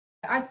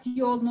as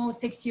you all know,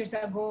 6 years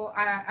ago,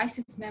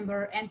 ISIS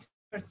member entered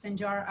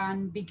Sinjar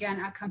and began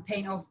a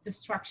campaign of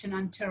destruction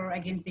and terror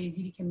against the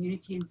Yazidi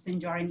community in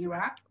Sinjar in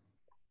Iraq.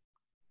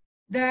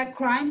 The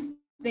crimes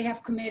they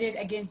have committed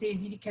against the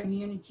Yazidi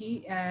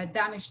community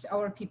damaged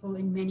our people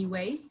in many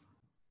ways.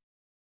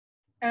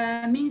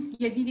 Means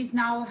Yazidis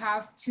now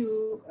have to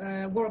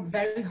work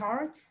very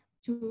hard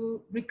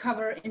to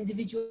recover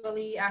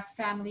individually as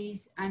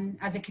families and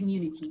as a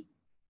community.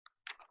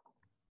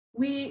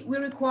 We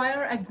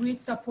require a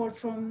great support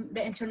from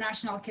the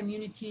international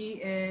community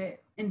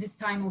in this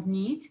time of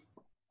need.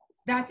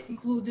 That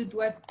included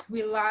what we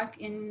lack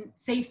in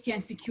safety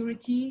and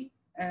security,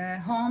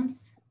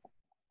 homes,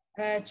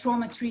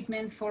 trauma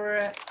treatment for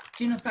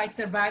genocide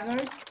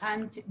survivors,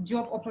 and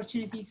job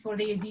opportunities for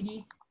the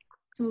Yazidis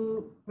to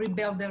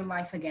rebuild their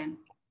life again.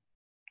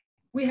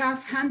 We have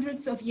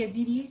hundreds of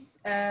Yazidis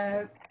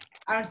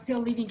are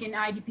still living in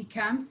IDP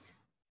camps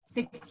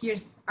 6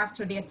 years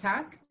after the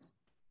attack.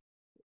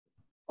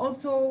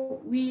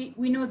 Also,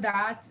 we know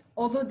that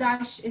although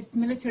Daesh is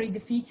military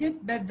defeated,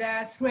 but the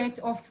threat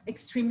of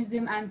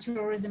extremism and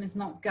terrorism is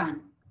not gone.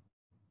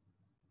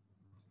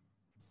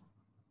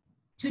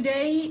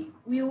 Today,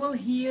 we will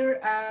hear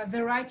a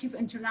variety of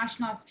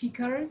international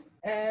speakers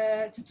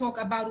to talk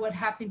about what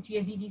happened to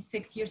Yazidis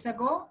 6 years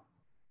ago.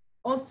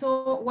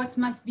 Also, what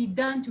must be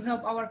done to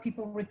help our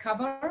people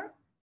recover,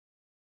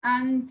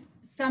 and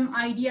some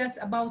ideas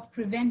about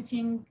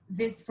preventing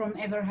this from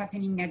ever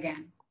happening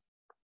again.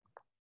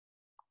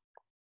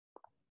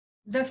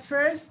 The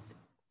first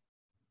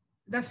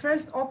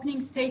opening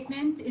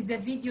statement is a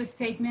video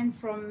statement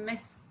from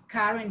Ms.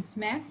 Karen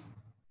Smith.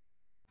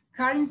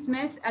 Karen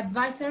Smith,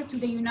 advisor to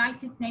the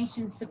United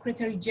Nations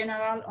Secretary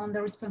General on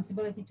the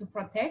responsibility to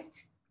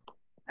protect.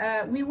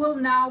 We will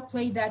now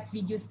play that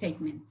video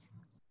statement.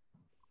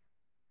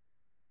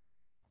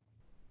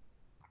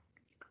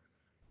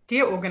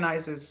 Dear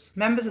organizers,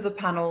 members of the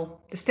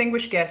panel,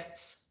 distinguished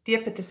guests,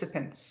 dear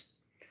participants,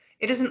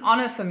 it is an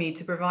honor for me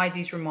to provide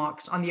these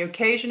remarks on the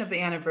occasion of the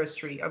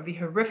anniversary of the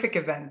horrific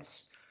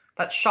events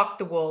that shocked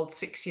the world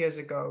 6 years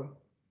ago.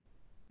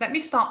 Let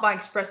me start by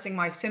expressing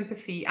my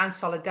sympathy and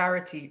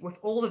solidarity with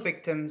all the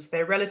victims,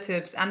 their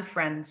relatives and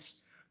friends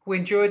who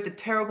endured the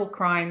terrible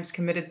crimes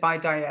committed by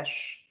Daesh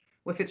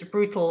with its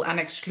brutal and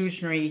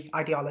exclusionary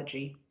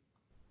ideology.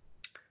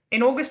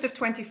 In August of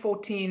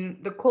 2014,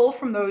 the call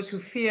from those who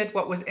feared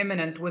what was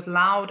imminent was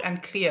loud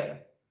and clear,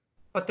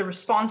 but the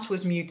response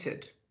was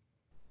muted.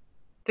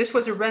 This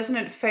was a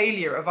resonant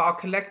failure of our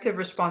collective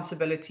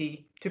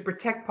responsibility to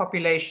protect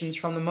populations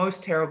from the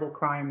most terrible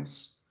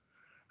crimes.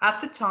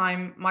 At the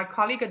time, my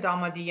colleague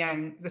Adama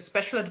Dieng, the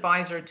Special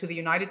Advisor to the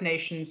United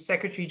Nations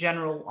Secretary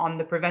General on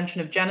the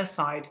Prevention of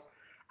Genocide,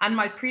 and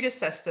my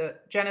predecessor,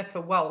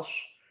 Jennifer Welsh,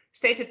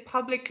 stated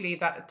publicly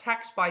that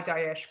attacks by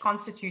Daesh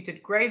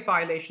constituted grave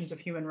violations of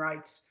human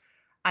rights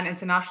and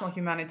international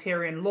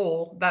humanitarian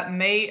law that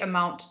may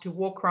amount to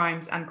war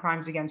crimes and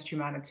crimes against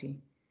humanity.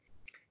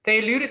 They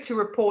alluded to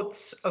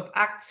reports of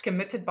acts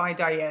committed by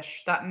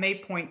Daesh that may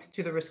point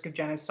to the risk of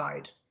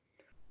genocide.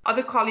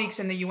 Other colleagues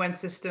in the UN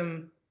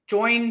system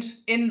joined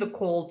in the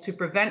call to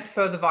prevent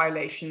further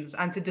violations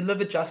and to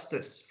deliver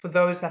justice for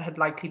those that had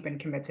likely been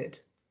committed.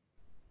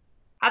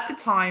 At the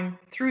time,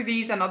 through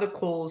these and other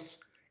calls,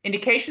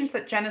 indications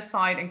that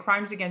genocide and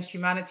crimes against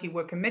humanity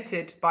were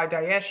committed by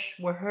Daesh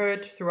were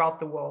heard throughout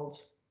the world.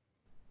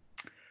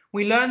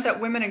 We learned that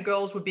women and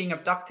girls were being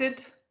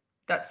abducted,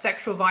 that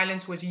sexual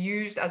violence was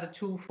used as a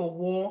tool for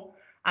war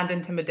and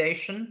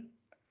intimidation,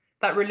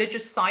 that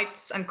religious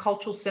sites and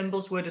cultural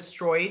symbols were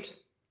destroyed,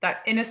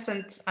 that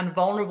innocent and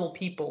vulnerable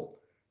people,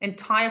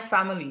 entire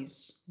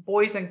families,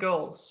 boys and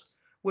girls,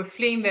 were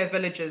fleeing their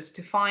villages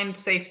to find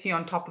safety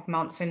on top of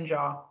Mount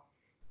Sinjar,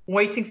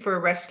 waiting for a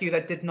rescue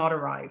that did not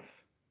arrive.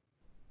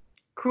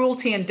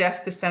 Cruelty and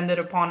death descended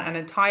upon an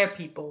entire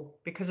people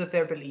because of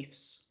their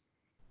beliefs.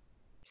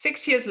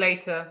 6 years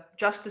later,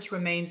 justice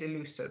remains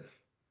elusive.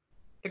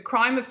 The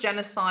crime of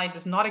genocide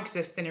does not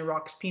exist in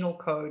Iraq's penal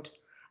code,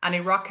 and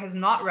Iraq has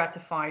not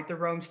ratified the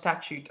Rome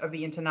Statute of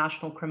the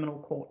International Criminal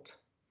Court.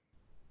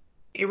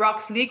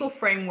 Iraq's legal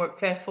framework,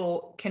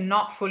 therefore,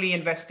 cannot fully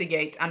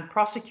investigate and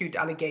prosecute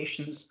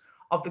allegations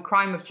of the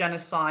crime of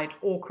genocide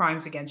or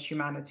crimes against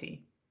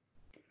humanity.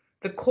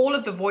 The call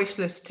of the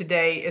voiceless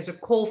today is a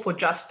call for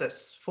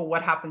justice for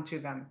what happened to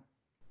them.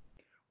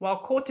 While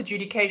court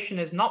adjudication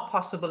is not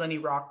possible in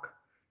Iraq,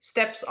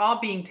 steps are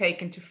being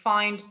taken to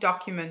find,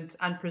 document,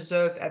 and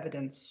preserve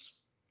evidence.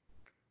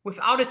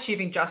 Without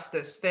achieving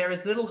justice, there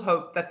is little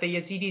hope that the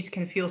Yazidis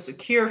can feel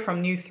secure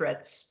from new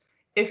threats,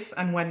 if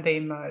and when they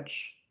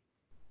emerge.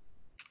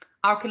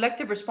 Our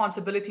collective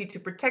responsibility to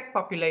protect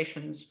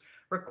populations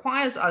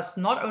requires us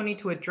not only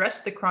to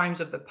address the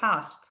crimes of the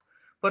past,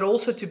 but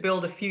also to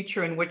build a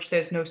future in which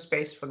there's no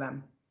space for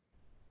them.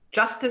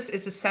 Justice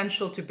is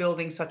essential to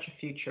building such a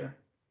future.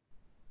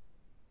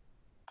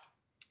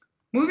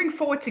 Moving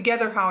forward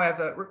together,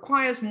 however,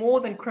 requires more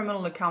than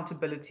criminal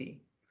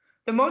accountability.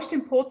 The most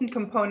important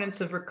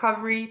components of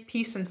recovery,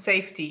 peace, and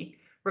safety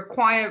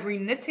require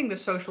reknitting the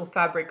social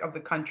fabric of the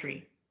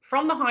country,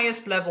 from the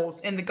highest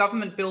levels in the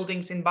government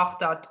buildings in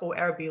Baghdad or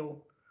Erbil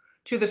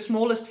to the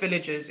smallest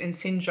villages in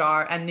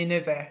Sinjar and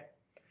Nineveh,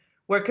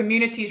 where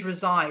communities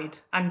reside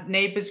and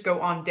neighbors go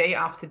on day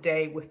after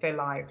day with their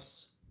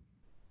lives.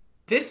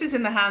 This is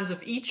in the hands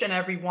of each and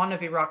every one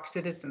of Iraq's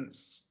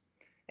citizens.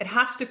 It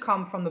has to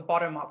come from the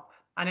bottom up,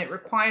 and it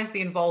requires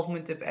the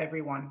involvement of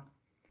everyone.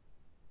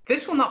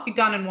 This will not be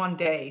done in one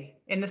day,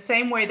 in the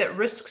same way that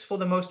risks for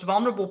the most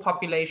vulnerable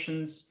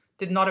populations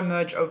did not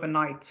emerge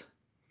overnight.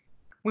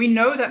 We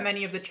know that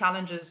many of the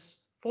challenges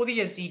for the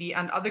Yazidi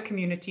and other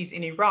communities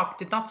in Iraq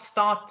did not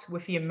start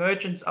with the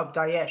emergence of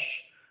Daesh,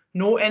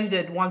 nor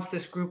ended once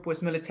this group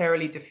was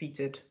militarily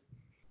defeated.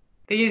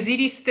 The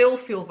Yazidis still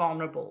feel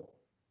vulnerable.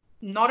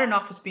 Not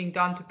enough is being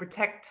done to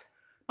protect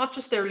not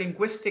just their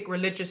linguistic,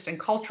 religious, and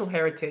cultural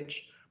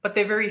heritage, but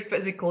their very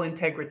physical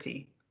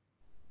integrity.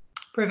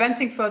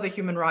 Preventing further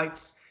human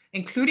rights,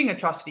 including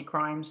atrocity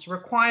crimes,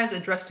 requires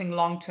addressing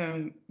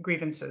long-term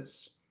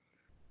grievances.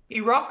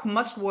 Iraq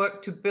must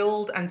work to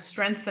build and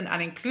strengthen an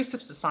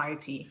inclusive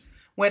society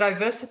where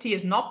diversity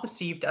is not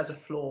perceived as a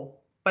flaw,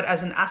 but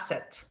as an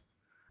asset,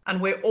 and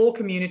where all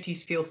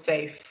communities feel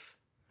safe,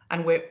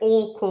 and where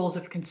all calls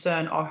of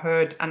concern are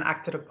heard and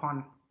acted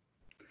upon.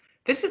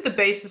 This is the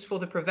basis for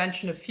the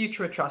prevention of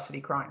future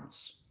atrocity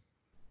crimes.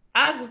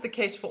 As is the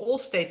case for all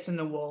states in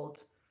the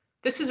world,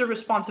 this is a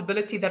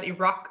responsibility that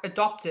Iraq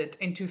adopted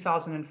in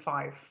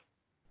 2005.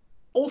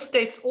 All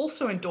states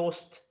also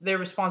endorsed their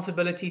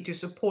responsibility to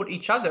support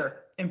each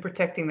other in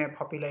protecting their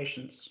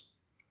populations.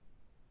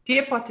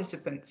 Dear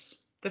participants,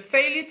 the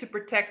failure to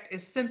protect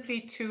is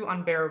simply too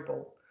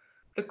unbearable,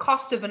 the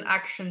cost of an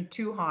action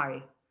too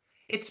high.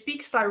 It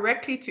speaks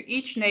directly to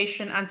each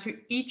nation and to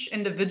each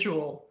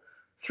individual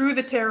through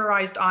the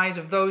terrorized eyes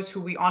of those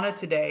who we honor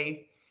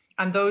today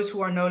and those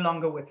who are no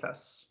longer with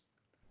us.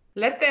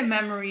 Let their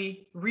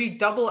memory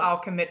redouble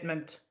our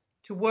commitment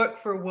to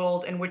work for a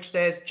world in which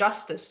there is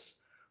justice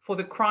for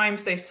the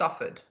crimes they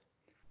suffered,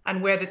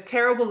 and where the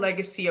terrible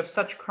legacy of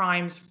such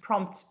crimes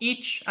prompts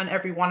each and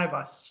every one of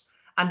us,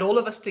 and all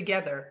of us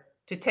together,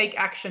 to take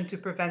action to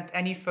prevent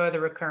any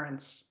further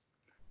occurrence.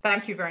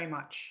 Thank you very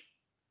much.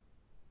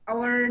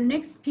 Our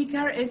next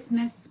speaker is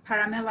Ms.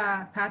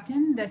 Pramila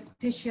Patten, the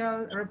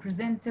Special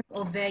Representative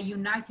of the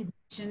United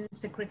Nations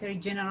Secretary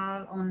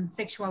General on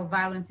Sexual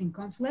Violence in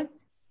Conflict.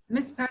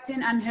 Ms.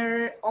 Patten and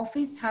her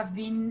office have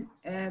been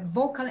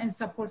vocal in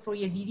support for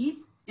Yazidis,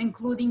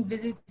 including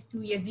visits to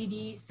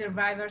Yazidi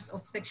survivors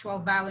of sexual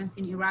violence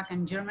in Iraq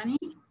and Germany.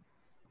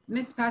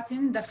 Ms.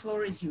 Patten, the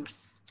floor is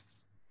yours.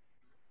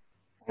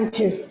 Thank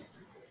you.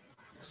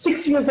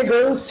 6 years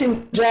ago,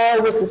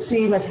 Sinjar was the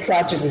scene of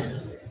tragedy.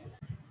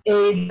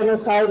 A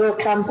genocidal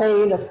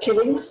campaign of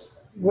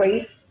killings,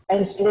 rape,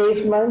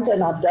 enslavement,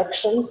 and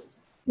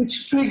abductions,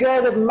 which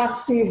triggered a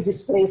massive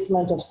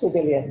displacement of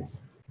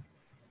civilians.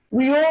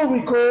 We all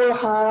recall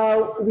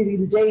how,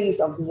 within days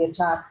of the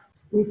attack,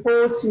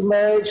 reports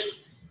emerged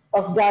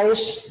of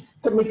Daesh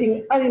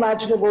committing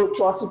unimaginable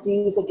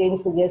atrocities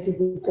against the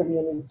Yezidi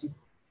community,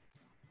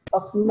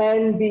 of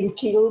men being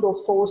killed or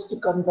forced to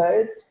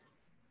convert,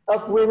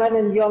 of women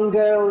and young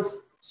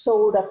girls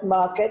sold at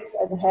markets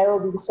and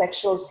held in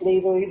sexual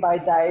slavery by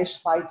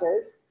Daesh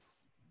fighters,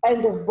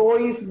 and of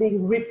boys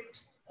being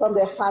ripped from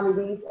their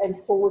families and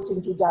forced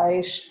into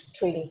Daesh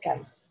training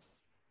camps.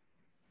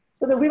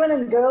 For the women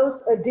and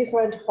girls, a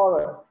different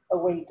horror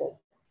awaited.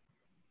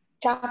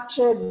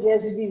 Captured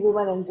Yazidi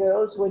women and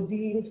girls were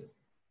deemed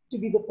to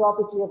be the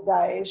property of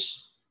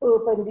Daesh,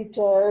 openly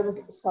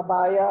termed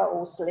sabaya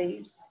or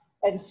slaves,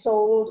 and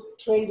sold,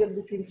 traded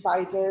between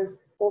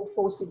fighters, or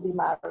forcibly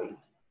married.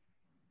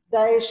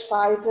 Daesh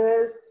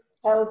fighters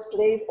held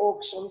slave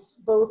auctions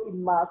both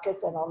in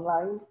markets and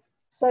online,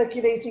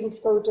 circulating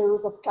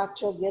photos of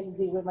captured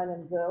Yazidi women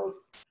and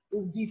girls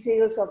with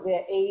details of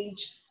their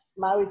age,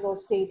 marital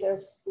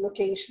status,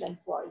 location, and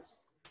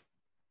price.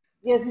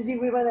 Yazidi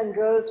women and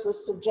girls were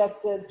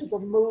subjected to the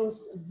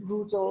most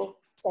brutal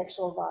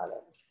sexual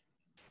violence.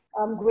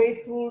 I'm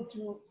grateful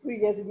to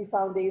Free Yazidi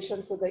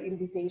Foundation for the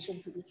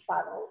invitation to this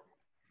panel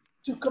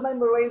to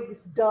commemorate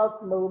this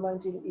dark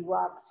moment in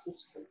Iraq's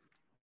history.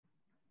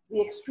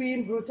 The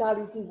extreme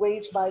brutality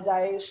waged by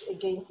Daesh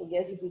against the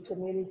Yazidi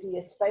community,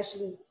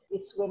 especially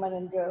its women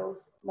and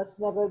girls, must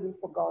never be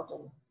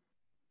forgotten.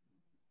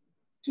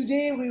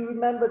 Today, we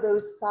remember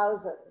those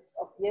thousands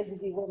of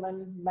Yazidi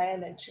women,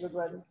 men, and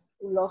children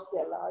who lost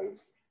their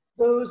lives,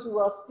 those who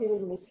are still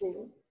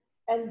missing,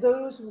 and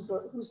those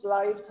whose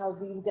lives have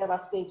been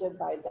devastated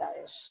by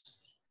Daesh.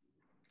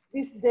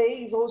 This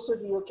day is also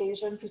the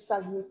occasion to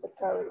salute the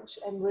courage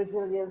and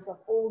resilience of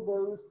all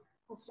those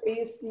who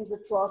face these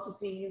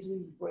atrocities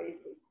with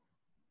bravery.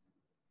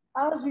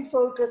 As we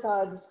focus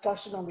our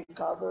discussion on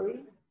recovery,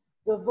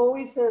 the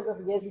voices of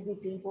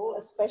Yazidi people,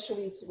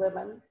 especially its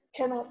women,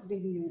 cannot be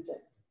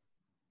muted.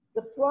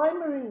 The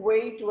primary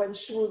way to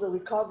ensure the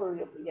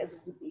recovery of the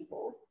Yazidi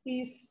people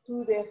is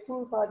through their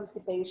full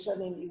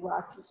participation in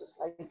Iraqi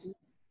society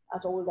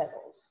at all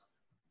levels.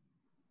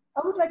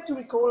 I would like to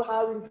recall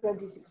how in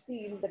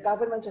 2016, the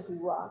government of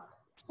Iraq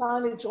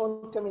signed a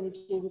joint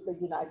communique with the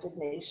United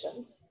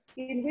Nations,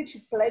 in which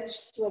it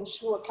pledged to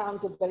ensure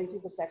accountability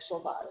for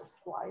sexual violence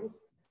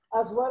crimes,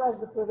 as well as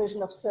the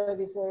provision of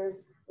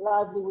services,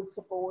 livelihood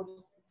support,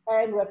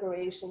 and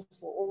reparations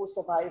for all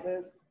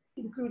survivors,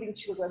 including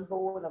children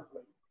born of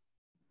rape.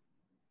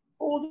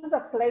 Although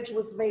the pledge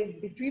was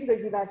made between the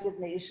United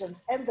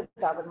Nations and the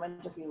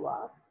government of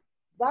Iraq,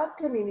 that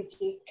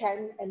communique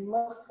can and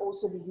must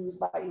also be used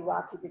by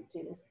Iraqi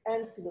victims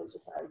and civil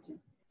society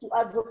to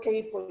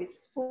advocate for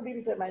its full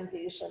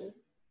implementation,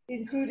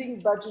 including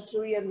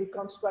budgetary and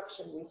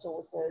reconstruction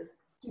resources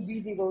to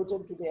be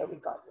devoted to their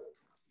recovery.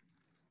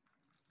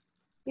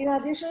 In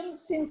addition,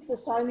 since the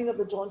signing of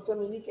the joint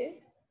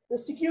communique, the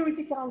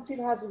Security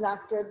Council has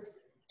enacted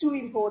two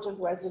important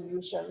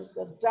resolutions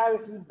that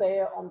directly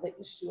bear on the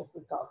issue of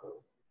recovery.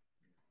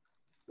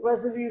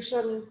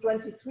 Resolution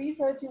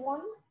 2331,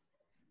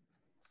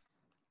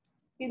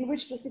 in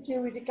which the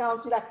Security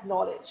Council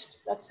acknowledged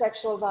that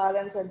sexual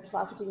violence and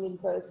trafficking in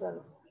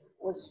persons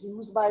was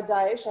used by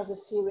Daesh as a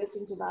serious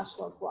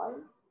international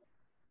crime.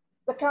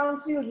 The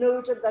Council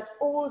noted that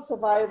all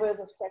survivors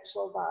of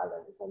sexual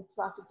violence and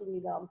trafficking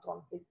in armed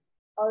conflict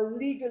are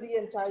legally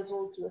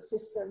entitled to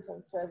assistance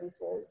and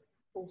services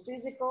for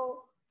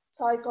physical,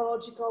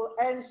 psychological,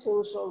 and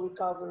social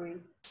recovery,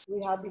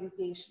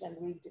 rehabilitation, and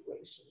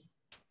reintegration.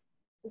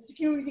 The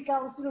Security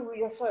Council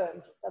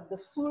reaffirmed that the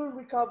full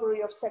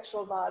recovery of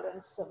sexual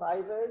violence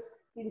survivors,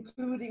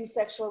 including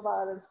sexual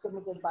violence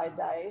committed by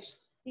Daesh,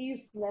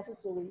 is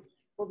necessary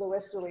for the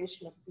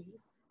restoration of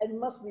peace and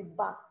must be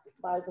backed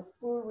by the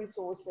full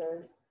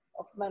resources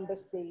of member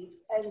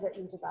states and the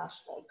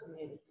international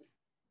community.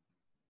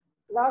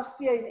 Last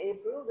year in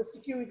April, the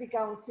Security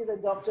Council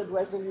adopted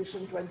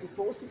Resolution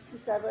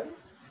 2467,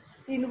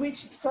 in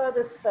which it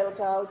further spelled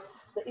out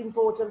the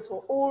importance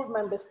for all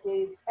member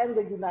states and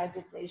the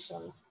United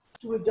Nations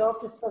to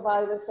adopt a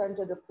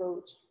survivor-centered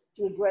approach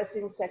to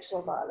addressing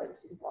sexual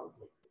violence in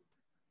conflict.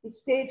 It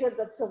stated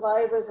that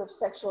survivors of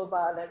sexual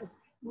violence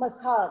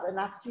must have an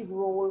active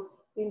role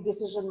in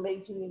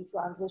decision-making in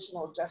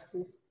transitional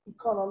justice,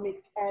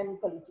 economic, and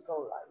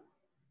political life.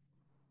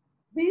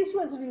 These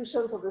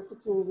resolutions of the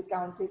Security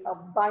Council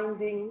are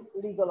binding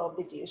legal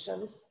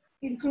obligations,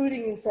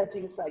 including in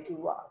settings like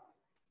Iraq.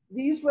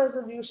 These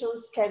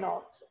resolutions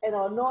cannot and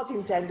are not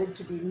intended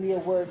to be mere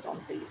words on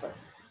paper.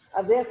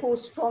 I therefore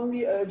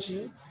strongly urge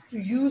you to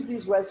use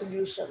these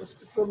resolutions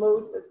to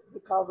promote the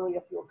recovery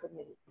of your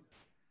community.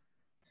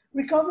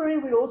 Recovery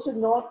will also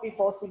not be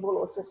possible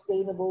or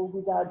sustainable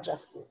without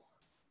justice.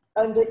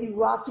 Under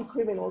Iraqi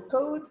criminal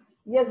code,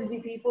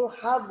 Yazidi people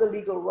have the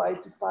legal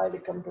right to file a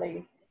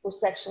complaint for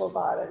sexual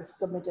violence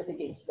committed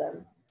against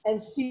them and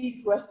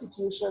seek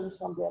restitutions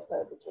from their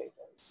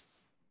perpetrators.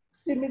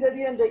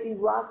 Similarly, under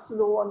Iraq's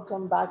law on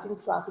combating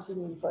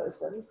trafficking in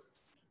persons,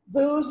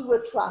 those who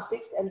were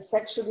trafficked and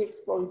sexually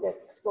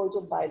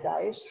exploited by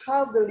Daesh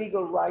have the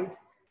legal right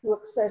to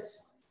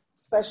access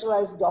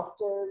specialized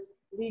doctors,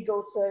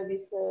 legal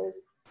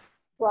services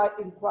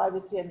in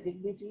privacy and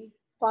dignity,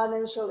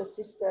 financial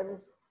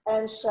assistance,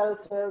 and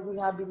shelter,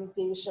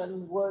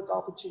 rehabilitation, work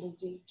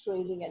opportunity,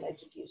 training, and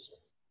education.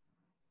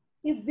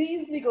 If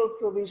these legal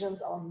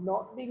provisions are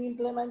not being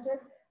implemented,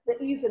 there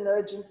is an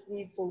urgent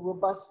need for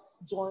robust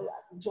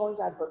joint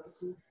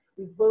advocacy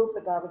with both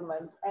the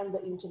government and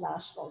the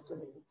international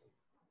community.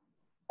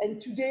 And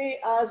today,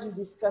 as we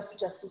discuss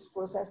justice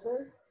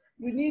processes,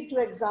 we need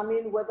to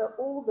examine whether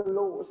all the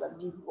laws that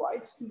give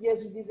rights to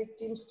Yazidi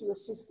victims to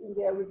assist in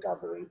their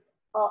recovery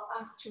are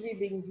actually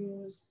being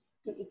used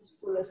to its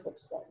fullest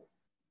extent.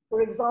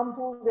 For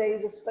example, there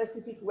is a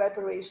specific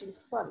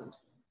reparations fund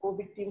for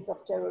victims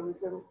of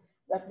terrorism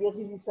that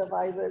Yazidi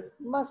survivors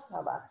must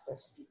have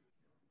access to.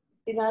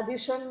 In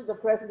addition, the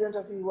president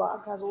of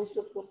Iraq has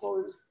also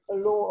proposed a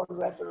law on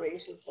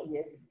reparations for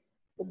Yazidi.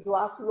 The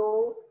draft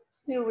law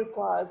still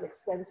requires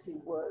extensive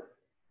work.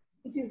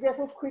 It is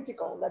therefore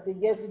critical that the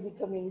Yazidi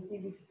community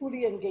be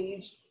fully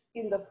engaged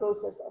in the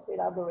process of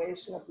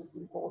elaboration of this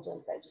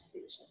important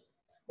legislation.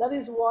 That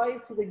is why,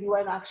 through the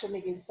UN Action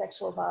Against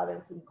Sexual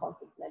Violence in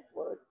Conflict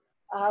Network,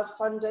 I have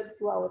funded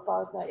through our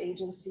partner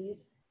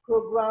agencies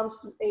programs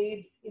to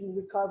aid in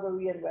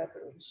recovery and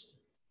reparation.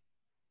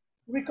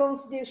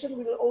 Reconciliation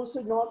will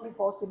also not be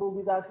possible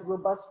without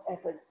robust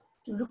efforts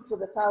to look for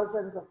the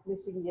thousands of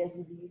missing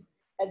Yazidis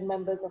and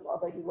members of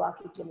other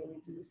Iraqi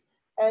communities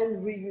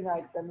and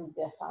reunite them with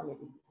their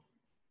families.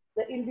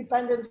 The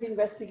Independent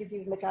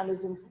Investigative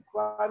Mechanism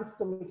for Crimes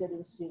Committed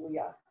in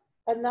Syria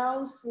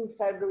announced in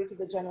February to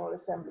the General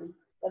Assembly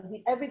that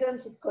the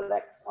evidence it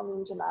collects on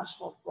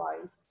international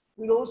crimes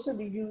will also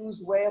be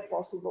used where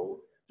possible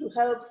to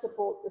help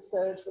support the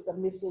search for the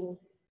missing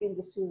in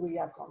the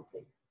Syria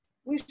conflict.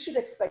 We should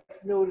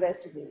expect no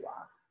less in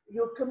Iraq.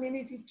 Your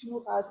community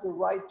too has the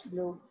right to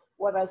know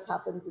what has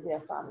happened to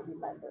their family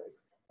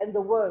members, and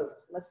the world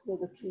must know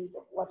the truth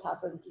of what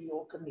happened to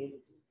your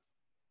community.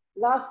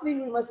 Lastly,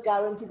 we must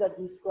guarantee that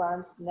these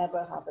crimes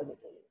never happen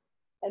again.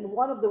 And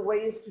one of the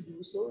ways to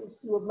do so is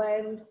to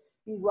amend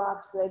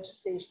Iraq's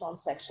legislation on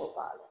sexual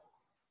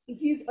violence. It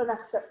is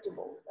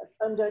unacceptable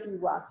that under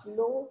Iraqi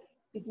law,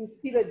 it is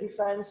still a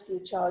defense to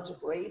a charge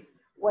of rape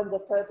when the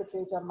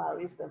perpetrator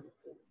marries the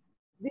victim.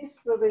 This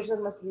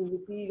provision must be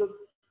repealed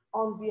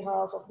on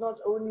behalf of not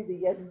only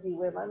the Yazidi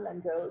women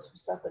and girls who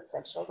suffered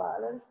sexual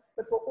violence,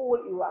 but for all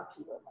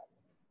Iraqi women.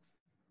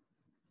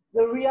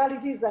 The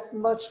reality is that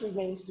much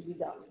remains to be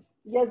done.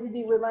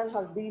 Yazidi women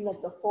have been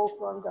at the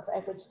forefront of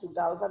efforts to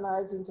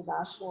galvanize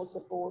international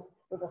support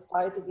for the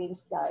fight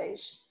against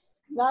Daesh.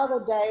 Now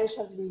that Daesh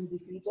has been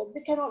defeated,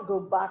 they cannot go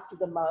back to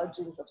the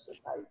margins of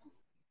society.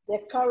 Their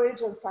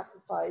courage and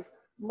sacrifice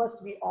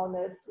must be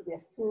honored for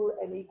their full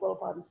and equal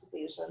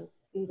participation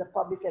in the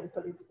public and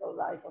political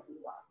life of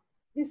Iraq.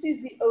 This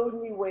is the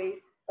only way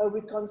a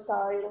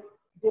reconciled,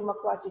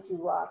 democratic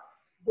Iraq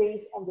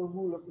based on the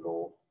rule of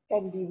law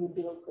can be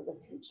rebuilt for the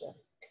future.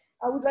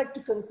 I would like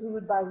to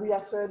conclude by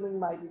reaffirming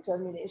my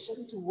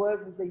determination to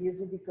work with the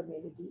Yazidi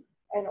community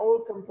and all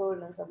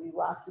components of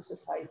Iraqi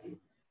society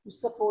to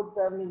support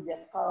them in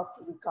their path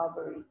to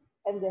recovery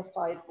and their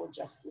fight for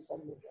justice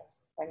and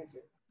redress. Thank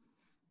you.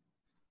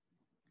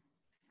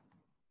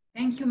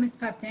 Thank you, Ms.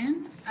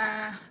 Patten.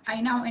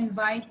 I now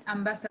invite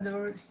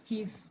Ambassador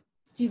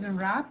Stephen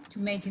Rapp to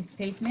make his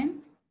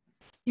statement.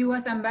 He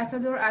was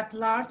Ambassador at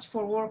Large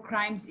for War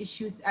Crimes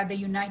Issues at the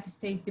United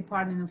States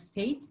Department of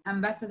State.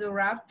 Ambassador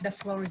Rapp, the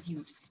floor is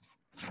yours.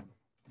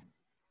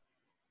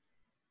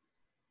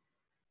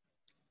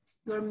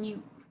 You're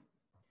mute.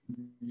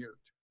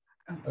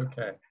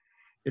 Okay.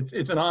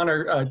 It's an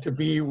honor to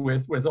be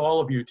with all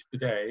of you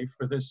today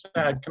for this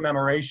sad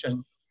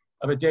commemoration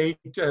of a date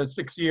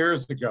 6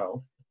 years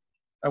ago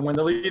when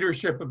the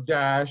leadership of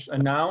Daesh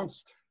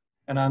announced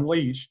and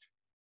unleashed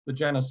the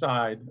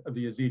genocide of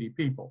the Yazidi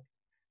people.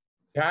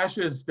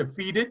 Daesh is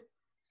defeated,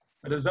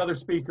 but as other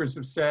speakers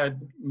have said,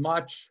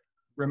 much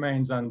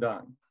remains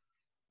undone.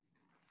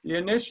 The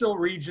initial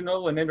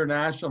regional and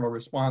international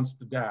response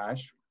to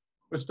Daesh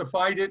was to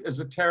fight it as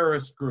a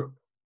terrorist group,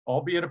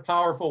 albeit a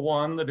powerful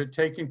one that had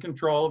taken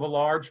control of a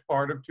large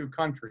part of 2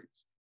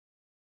 countries,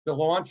 to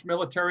launch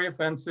military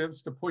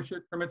offensives to push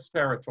it from its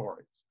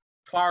territories,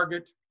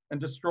 target and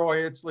destroy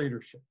its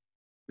leadership,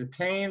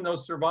 detain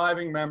those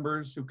surviving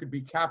members who could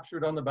be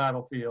captured on the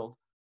battlefield,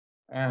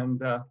 and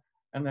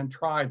then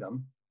try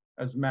them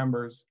as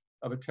members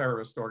of a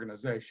terrorist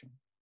organization.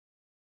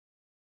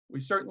 We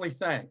certainly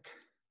thank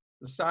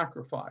the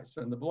sacrifice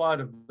and the blood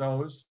of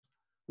those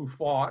who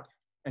fought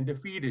and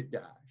defeated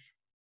Daesh.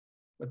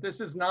 But this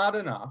is not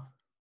enough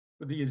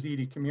for the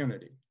Yazidi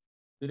community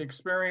that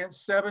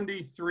experienced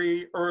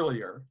 73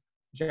 earlier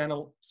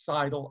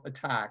genocidal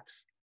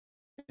attacks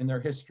in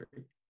their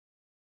history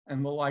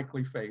and will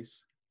likely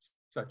face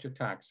such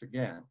attacks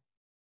again.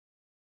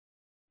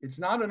 It's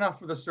not enough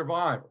for the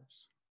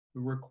survivors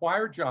who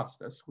require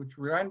justice, which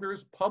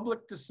renders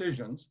public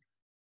decisions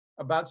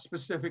about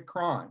specific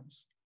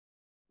crimes,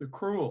 the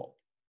cruel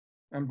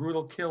and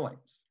brutal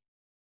killings,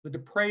 the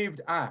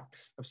depraved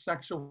acts of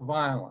sexual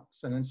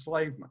violence and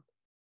enslavement,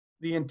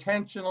 the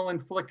intentional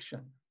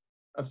infliction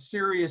of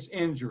serious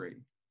injury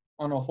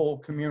on a whole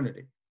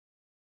community,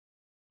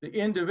 the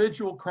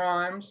individual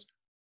crimes,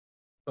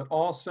 but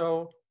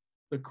also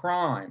the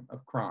crime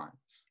of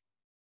crimes,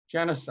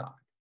 genocide,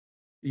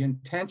 the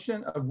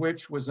intention of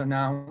which was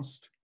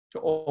announced to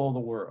all the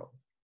world.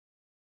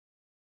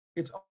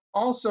 It's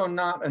also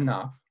not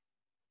enough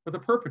for the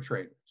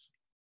perpetrators.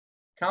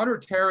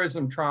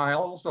 Counterterrorism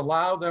trials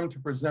allow them to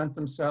present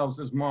themselves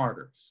as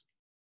martyrs,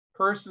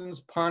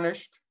 persons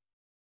punished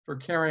for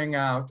carrying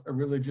out a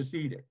religious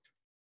edict.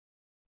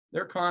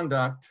 Their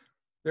conduct,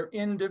 their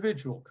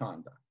individual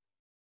conduct,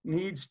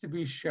 needs to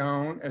be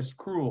shown as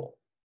cruel,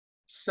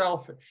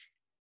 selfish,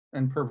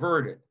 and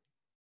perverted,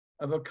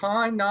 of a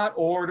kind not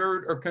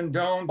ordered or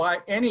condoned by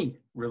any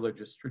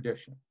religious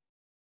tradition,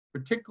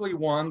 particularly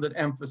one that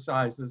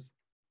emphasizes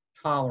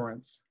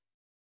tolerance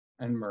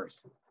and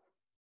mercy.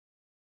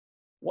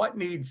 What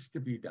needs to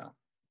be done?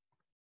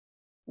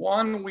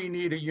 One, we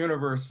need a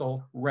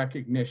universal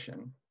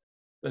recognition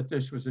that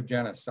this was a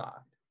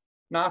genocide,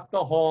 not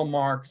the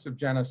hallmarks of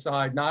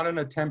genocide, not an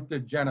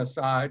attempted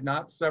genocide,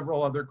 not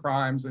several other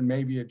crimes and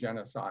maybe a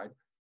genocide,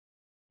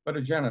 but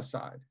a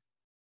genocide,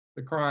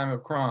 the crime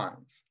of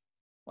crimes,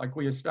 like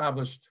we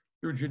established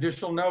through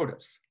judicial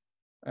notice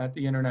at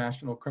the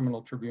International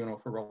Criminal Tribunal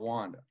for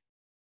Rwanda.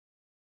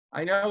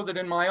 I know that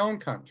in my own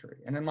country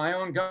and in my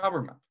own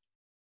government,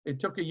 it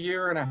took 1.5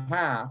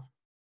 years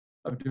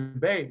of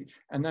debate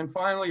and then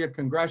finally a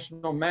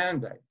congressional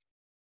mandate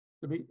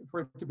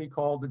for it to be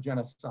called a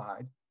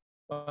genocide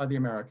by the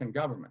American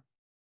government.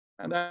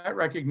 And that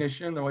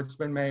recognition, though it's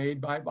been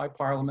made by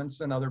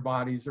parliaments and other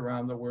bodies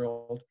around the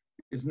world,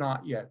 is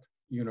not yet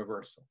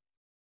universal.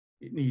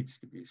 It needs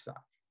to be such.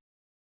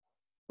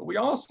 But we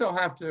also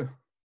have to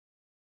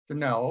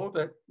know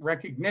that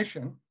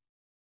recognition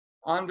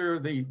under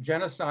the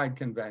Genocide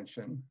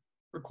Convention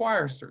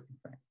requires certain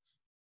things.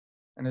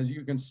 And as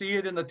you can see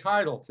it in the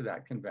title to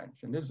that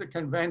convention, is a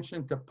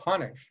convention to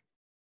punish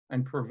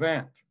and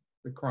prevent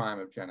the crime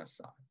of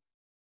genocide.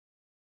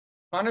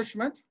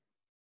 Punishment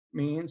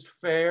means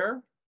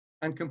fair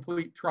and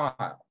complete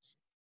trials.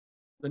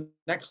 The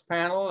next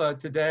panel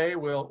today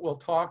will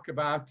talk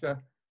about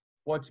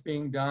what's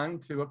being done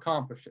to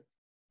accomplish it.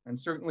 And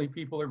certainly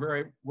people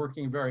are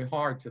working very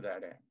hard to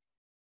that end.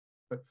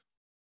 But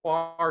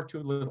far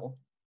too little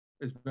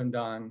has been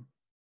done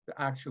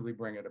to actually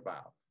bring it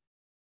about.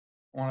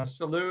 I want to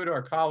salute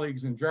our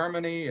colleagues in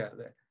Germany,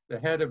 the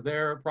head of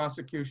their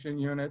prosecution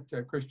unit,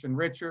 Christian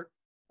Richer,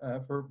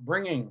 for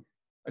bringing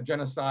a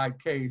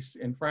genocide case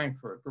in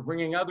Frankfurt, for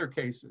bringing other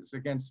cases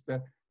against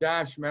the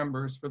Daesh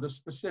members for the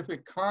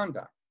specific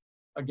conduct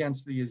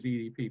against the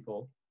Yazidi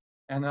people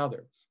and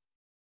others.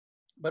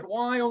 But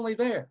why only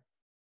there?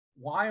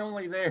 Why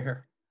only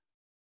there?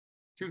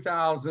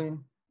 2,000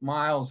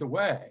 miles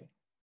away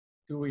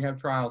do we have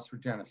trials for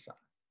genocide.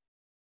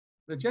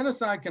 The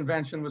Genocide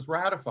Convention was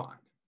ratified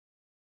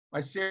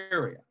by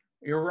Syria,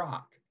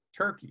 Iraq,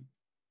 Turkey.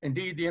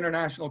 Indeed, the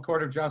International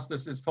Court of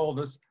Justice has told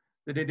us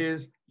that it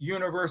is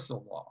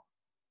universal law.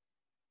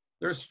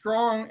 There's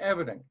strong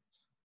evidence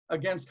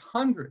against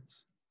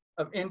hundreds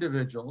of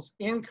individuals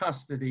in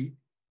custody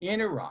in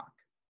Iraq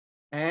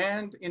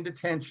and in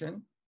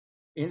detention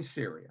in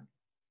Syria,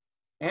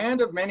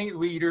 and of many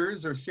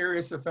leaders or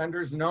serious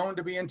offenders known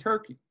to be in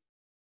Turkey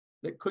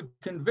that could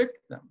convict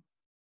them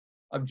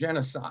of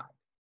genocide,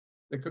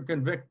 that could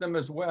convict them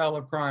as well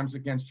of crimes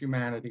against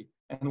humanity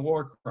and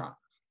war crimes.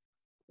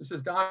 This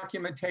is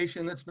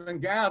documentation that's been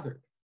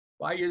gathered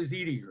by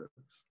Yazidi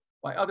groups,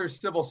 by other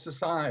civil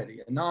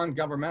society and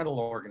non-governmental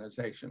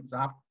organizations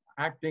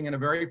acting in a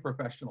very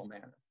professional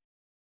manner.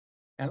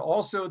 And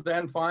also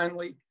then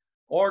finally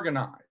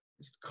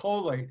organized,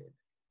 collated,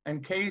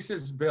 and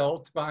cases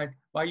built by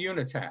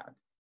UNITAD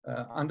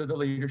under the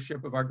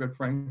leadership of our good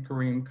friend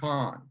Karim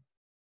Khan.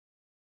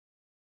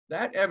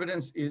 That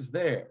evidence is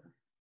there,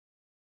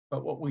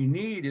 but what we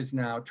need is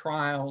now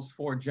trials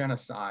for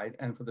genocide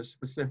and for the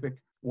specific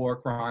war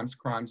crimes,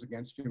 crimes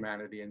against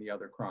humanity, and the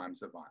other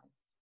crimes of violence.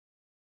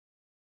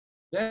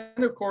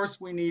 Then, of course,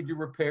 we need to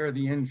repair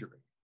the injury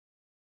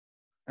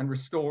and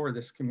restore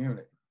this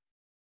community.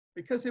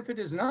 Because if it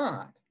is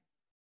not,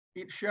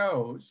 it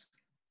shows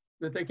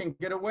that they can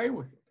get away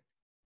with it,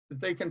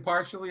 that they can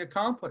partially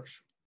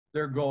accomplish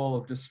their goal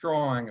of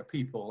destroying a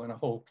people and a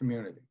whole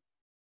community.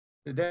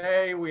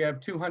 Today, we have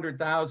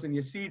 200,000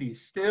 Yezidis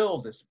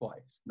still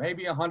displaced,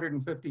 maybe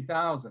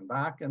 150,000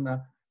 back in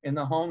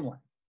the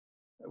homeland,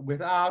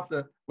 without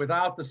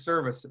the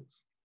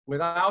services,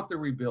 without the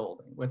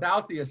rebuilding,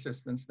 without the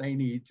assistance they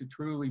need to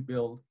truly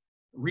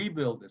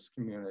rebuild this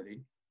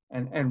community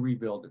and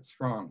rebuild it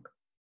stronger.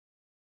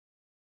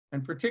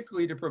 And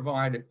particularly to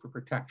provide it for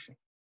protection.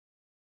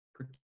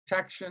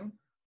 Protection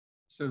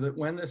so that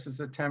when this is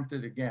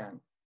attempted again,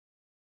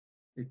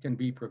 it can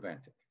be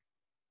prevented.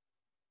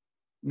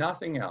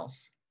 Nothing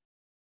else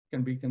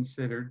can be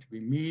considered to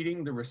be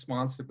meeting the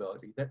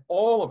responsibility that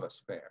all of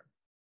us bear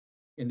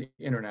in the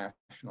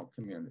international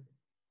community.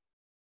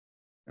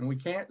 And we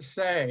can't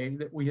say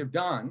that we have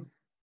done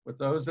what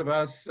those of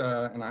us,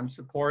 and I'm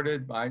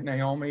supported by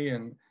Naomi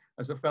and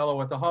as a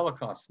fellow at the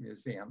Holocaust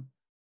Museum,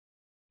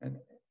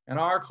 and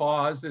our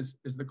cause is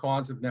the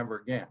cause of never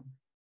again.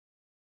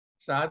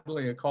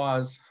 Sadly, a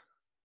cause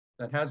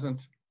that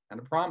hasn't, and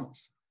a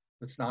promise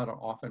that's not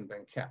often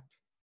been kept.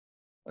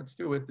 Let's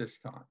do it this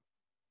time.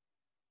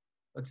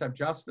 Let's have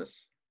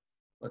justice.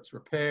 Let's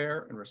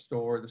repair and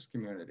restore this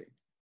community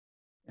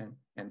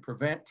and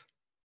prevent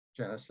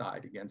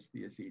genocide against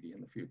the Yazidi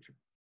in the future.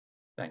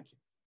 Thank you.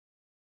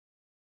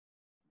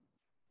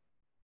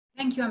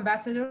 Thank you,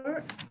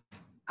 Ambassador.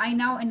 I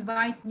now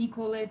invite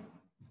Nicolette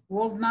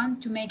Waldman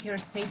to make her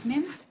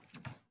statement.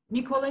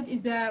 Nicolette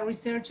is a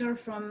researcher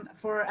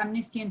for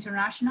Amnesty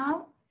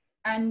International,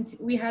 and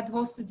we had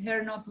hosted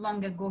her not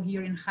long ago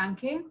here in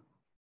Khanke.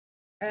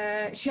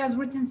 She has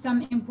written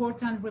some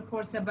important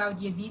reports about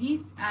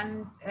Yazidis,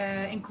 and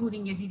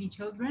including Yazidi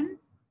children.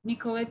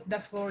 Nicolette, the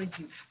floor is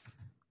yours.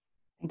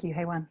 Thank you,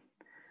 Haywan.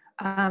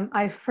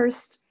 I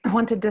first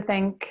wanted to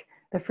thank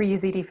the Free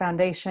Yazidi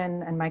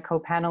Foundation and my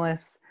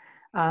co-panelists.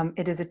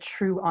 It is a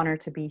true honor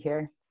to be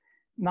here.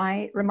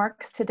 My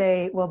remarks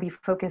today will be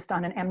focused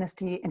on an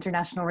Amnesty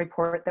International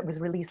report that was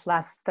released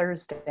last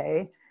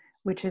Thursday,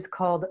 which is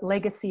called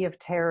Legacy of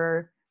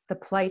Terror, the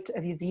Plight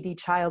of Yazidi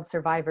Child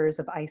Survivors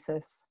of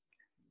ISIS.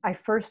 I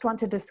first want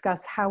to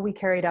discuss how we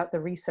carried out the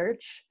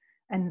research,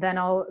 and then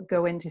I'll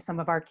go into some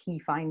of our key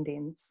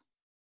findings.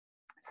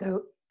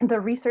 So the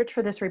research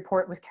for this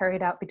report was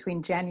carried out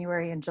between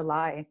January and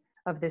July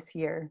of this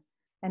year.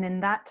 And in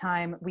that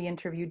time, we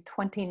interviewed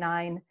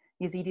 29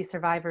 Yazidi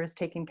survivors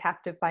taken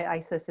captive by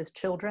ISIS as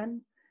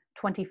children,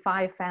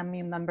 25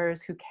 family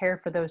members who care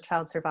for those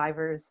child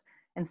survivors,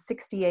 and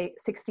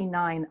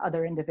 69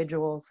 other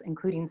individuals,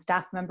 including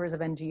staff members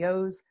of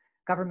NGOs,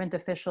 government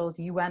officials,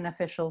 UN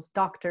officials,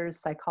 doctors,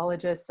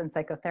 psychologists, and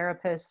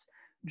psychotherapists,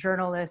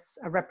 journalists,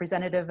 a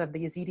representative of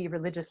the Yazidi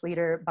religious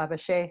leader, Baba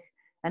Sheikh,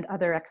 and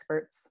other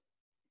experts.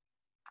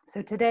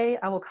 So today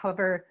I will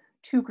cover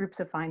two groups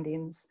of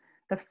findings.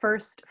 The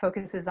first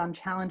focuses on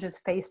challenges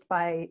faced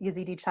by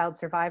Yazidi child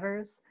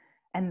survivors,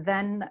 and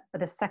then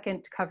the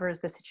second covers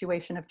the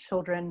situation of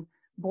children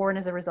born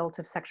as a result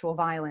of sexual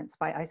violence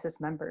by ISIS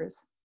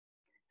members.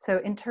 So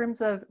in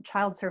terms of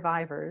child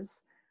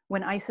survivors,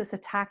 when ISIS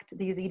attacked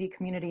the Yazidi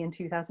community in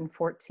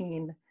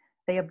 2014,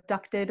 they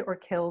abducted or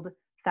killed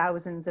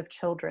thousands of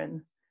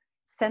children.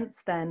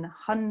 Since then,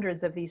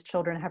 hundreds of these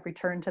children have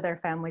returned to their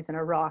families in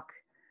Iraq,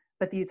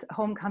 but these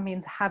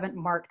homecomings haven't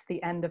marked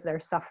the end of their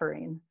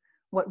suffering.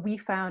 What we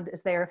found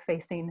is they are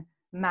facing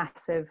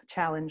massive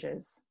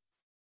challenges.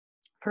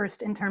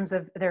 First, in terms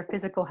of their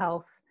physical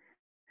health,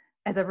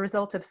 as a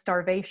result of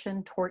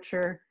starvation,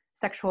 torture,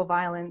 sexual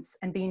violence,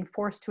 and being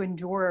forced to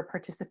endure or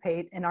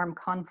participate in armed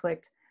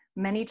conflict,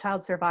 many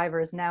child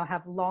survivors now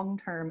have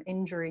long-term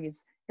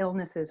injuries,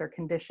 illnesses, or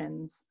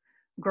conditions.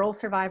 Girl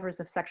survivors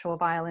of sexual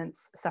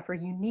violence suffer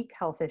unique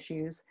health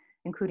issues,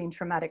 including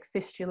traumatic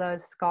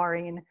fistulas,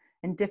 scarring,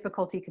 and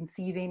difficulty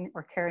conceiving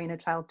or carrying a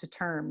child to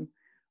term,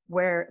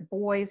 where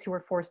boys who are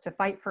forced to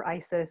fight for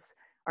ISIS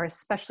are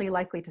especially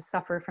likely to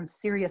suffer from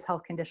serious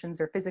health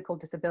conditions or physical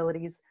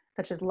disabilities,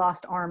 such as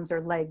lost arms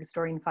or legs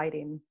during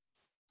fighting.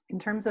 In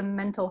terms of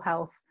mental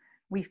health,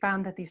 we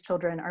found that these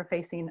children are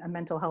facing a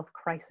mental health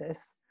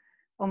crisis.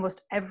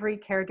 Almost every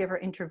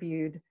caregiver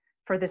interviewed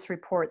for this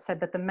report said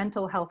that the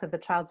mental health of the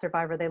child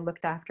survivor they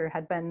looked after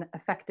had been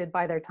affected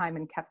by their time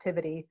in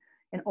captivity,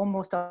 in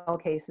almost all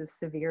cases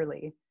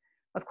severely.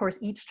 Of course,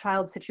 each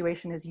child's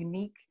situation is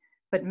unique,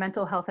 but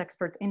mental health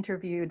experts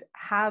interviewed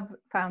have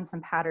found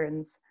some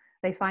patterns.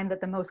 They find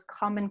that the most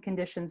common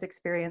conditions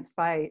experienced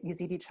by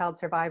Yazidi child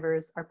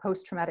survivors are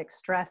post-traumatic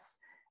stress,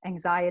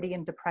 anxiety,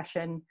 and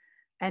depression,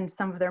 and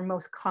some of their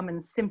most common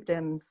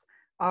symptoms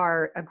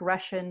are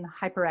aggression,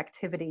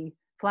 hyperactivity,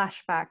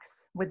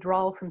 flashbacks,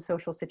 withdrawal from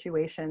social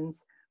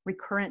situations,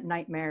 recurrent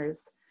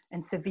nightmares,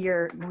 and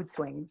severe mood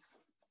swings.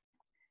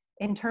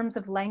 In terms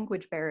of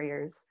language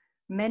barriers,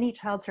 many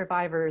child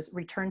survivors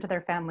return to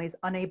their families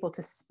unable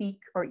to speak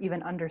or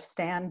even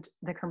understand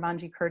the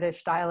Kurmanji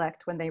Kurdish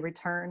dialect when they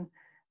return,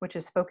 which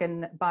is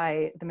spoken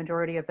by the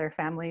majority of their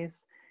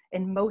families.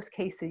 In most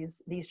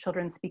cases, these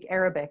children speak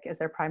Arabic as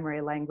their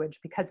primary language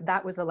because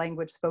that was the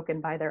language spoken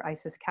by their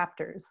ISIS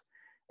captors.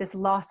 This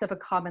loss of a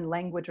common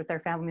language with their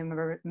family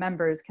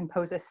members can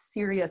pose a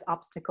serious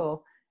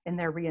obstacle in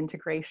their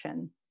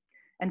reintegration.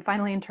 And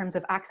finally, in terms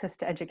of access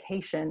to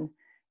education,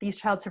 these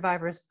child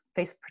survivors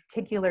face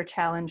particular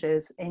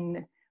challenges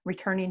in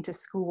returning to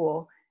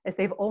school, as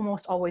they've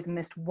almost always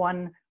missed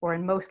one, or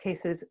in most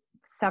cases,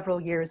 several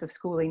years of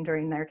schooling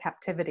during their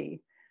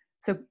captivity.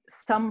 So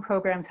some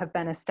programs have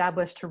been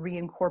established to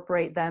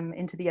reincorporate them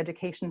into the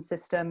education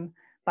system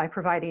by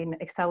providing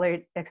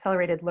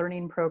accelerated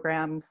learning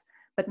programs,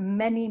 but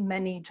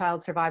many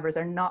child survivors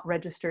are not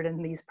registered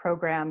in these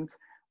programs,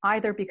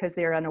 either because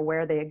they are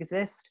unaware they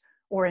exist,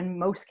 or in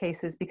most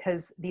cases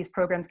because these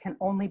programs can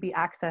only be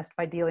accessed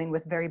by dealing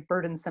with very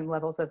burdensome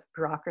levels of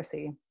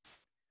bureaucracy.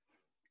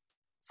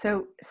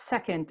 So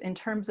second, in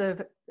terms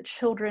of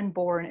children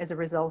born as a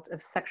result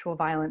of sexual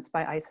violence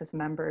by ISIS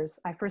members,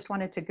 I first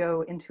wanted to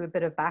go into a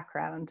bit of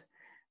background.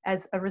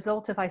 As a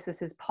result of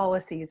ISIS's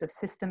policies of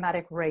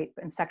systematic rape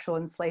and sexual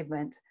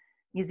enslavement,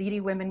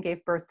 Yazidi women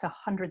gave birth to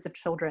hundreds of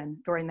children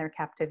during their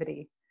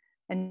captivity.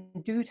 And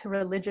due to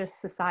religious,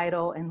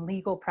 societal, and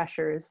legal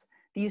pressures,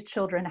 these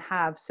children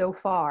have so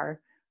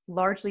far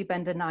largely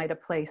been denied a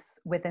place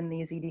within the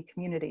Yazidi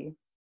community.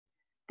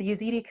 The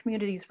Yazidi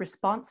community's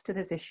response to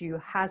this issue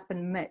has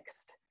been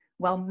mixed.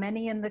 While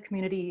many in the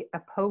community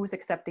oppose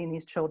accepting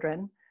these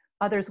children,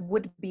 others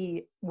would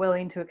be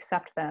willing to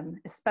accept them,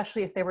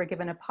 especially if they were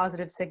given a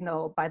positive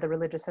signal by the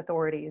religious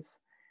authorities.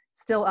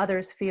 Still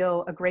others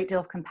feel a great deal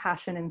of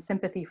compassion and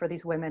sympathy for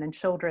these women and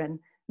children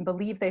and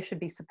believe they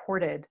should be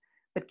supported.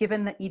 But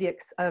given the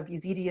edicts of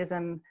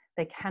Yazidism,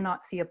 they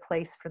cannot see a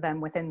place for them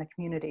within the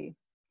community.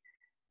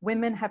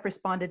 Women have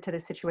responded to the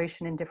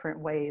situation in different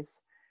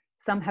ways.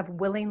 Some have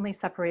willingly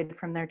separated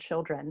from their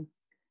children.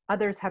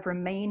 Others have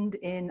remained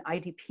in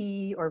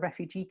IDP or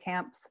refugee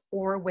camps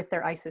or with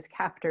their ISIS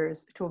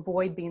captors to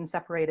avoid being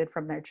separated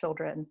from their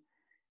children.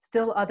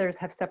 Still others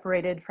have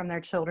separated from their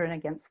children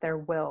against their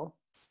will.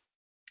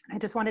 I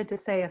just wanted to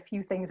say a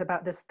few things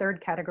about this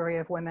third category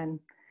of women,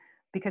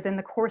 because in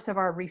the course of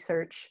our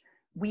research,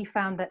 we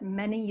found that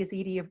many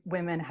Yazidi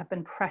women have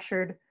been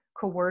pressured,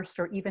 coerced,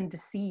 or even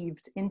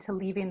deceived into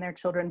leaving their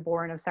children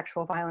born of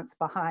sexual violence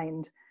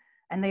behind.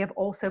 And they have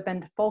also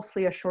been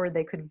falsely assured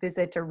they could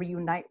visit or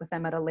reunite with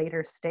them at a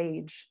later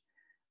stage.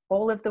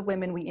 All of the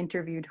women we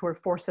interviewed who were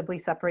forcibly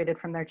separated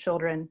from their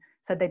children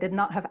said they did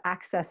not have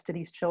access to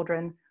these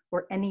children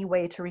or any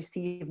way to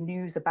receive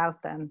news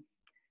about them.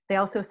 They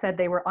also said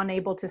they were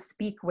unable to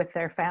speak with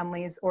their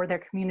families or their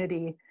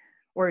community,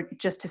 or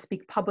just to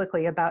speak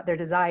publicly about their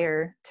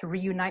desire to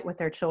reunite with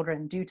their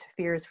children due to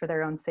fears for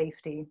their own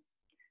safety.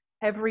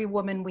 Every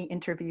woman we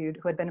interviewed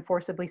who had been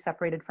forcibly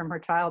separated from her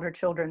child or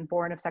children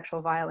born of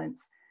sexual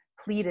violence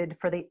pleaded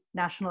for the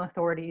national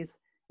authorities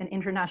and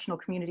international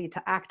community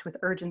to act with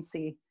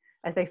urgency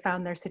as they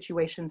found their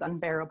situations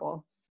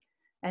unbearable.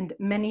 And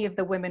many of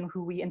the women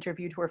who we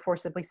interviewed who were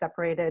forcibly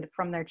separated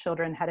from their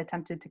children had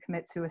attempted to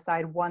commit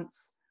suicide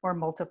once or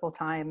multiple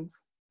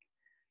times.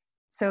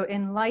 So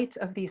in light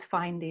of these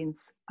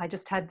findings, I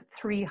just had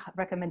 3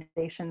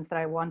 recommendations that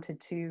I wanted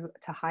to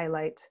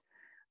highlight.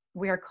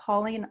 We are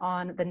calling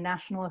on the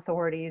national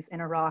authorities in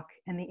Iraq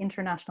and the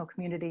international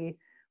community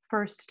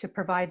first to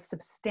provide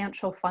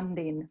substantial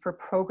funding for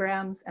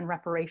programs and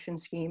reparation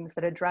schemes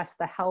that address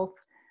the health,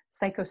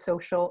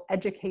 psychosocial,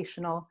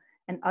 educational,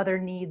 and other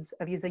needs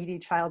of Yazidi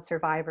child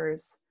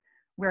survivors.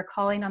 We're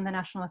calling on the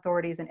national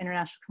authorities and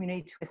international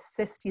community to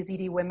assist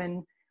Yazidi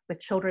women with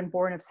children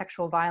born of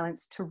sexual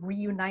violence to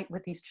reunite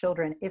with these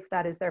children if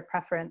that is their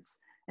preference,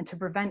 and to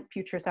prevent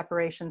future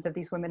separations of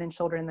these women and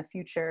children in the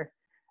future.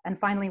 And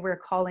finally, we're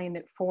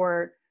calling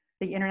for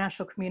the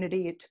international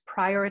community to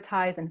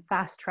prioritize and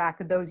fast track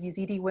those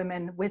Yazidi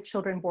women with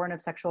children born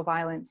of sexual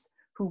violence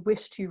who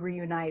wish to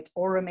reunite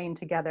or remain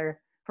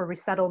together for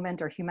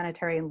resettlement or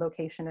humanitarian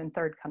location in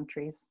 3rd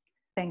countries.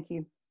 Thank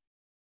you.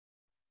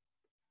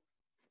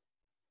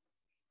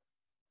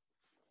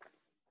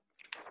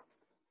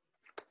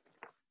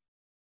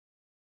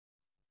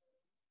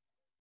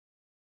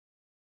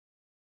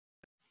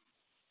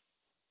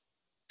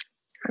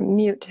 I'm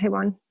mute,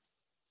 Haywan.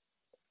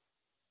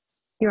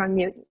 You're on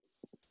mute.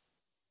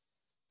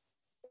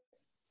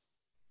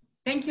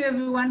 Thank you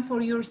everyone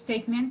for your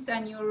statements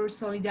and your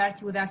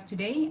solidarity with us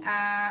today.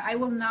 I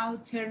will now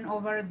turn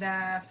over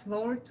the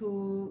floor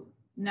to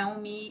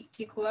Naomi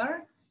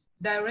Kikular,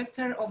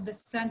 Director of the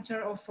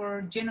Center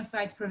for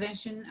Genocide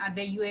Prevention at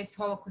the U.S.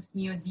 Holocaust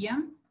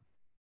Museum.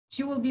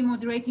 She will be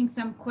moderating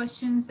some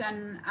questions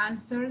and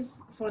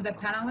answers for the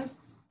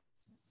panelists.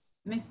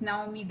 Ms.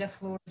 Naomi, the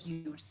floor is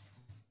yours.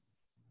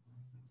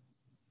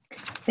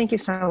 Thank you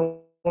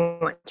so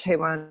much,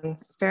 Haywan.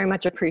 Very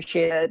much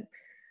appreciated.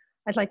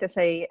 I'd like to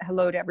say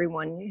hello to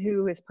everyone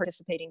who is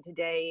participating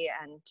today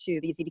and to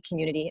the Yazidi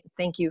community.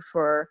 Thank you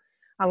for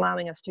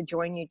allowing us to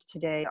join you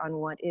today on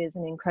what is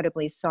an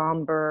incredibly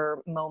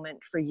somber moment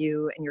for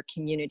you and your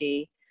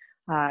community.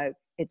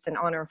 It's an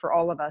honor for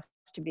all of us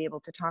to be able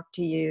to talk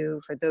to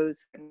you, for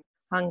those in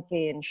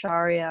Hanke and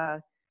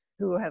Sharia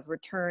who have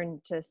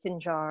returned to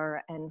Sinjar,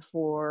 and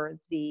for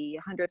the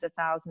hundreds of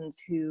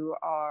thousands who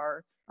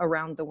are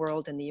around the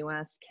world in the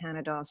US,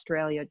 Canada,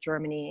 Australia,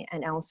 Germany,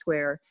 and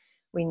elsewhere.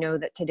 We know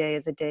that today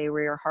is a day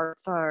where your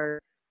hearts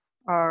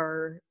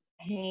are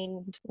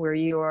pained, where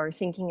you are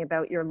thinking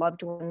about your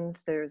loved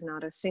ones. There's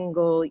not a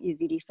single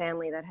Yazidi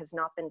family that has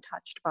not been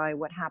touched by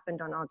what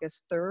happened on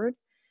August 3rd.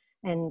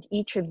 And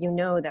each of you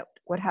know that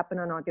what happened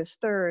on August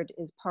 3rd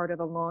is part of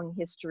a long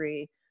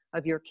history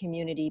of your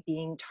community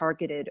being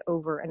targeted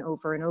over and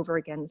over and over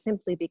again,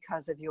 simply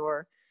because of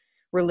your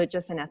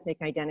religious and ethnic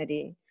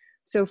identity.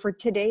 So for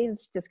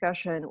today's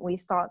discussion, we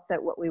thought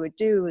that what we would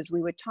do is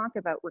we would talk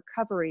about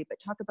recovery, but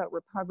talk about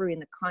recovery in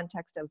the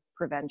context of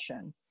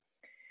prevention.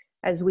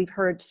 As we've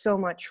heard so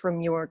much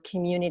from your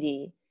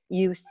community,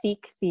 you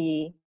seek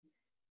the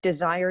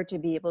desire to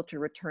be able to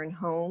return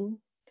home,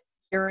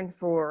 yearn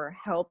for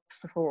help,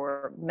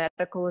 for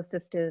medical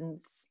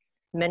assistance,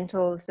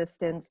 mental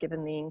assistance,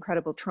 given the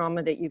incredible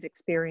trauma that you've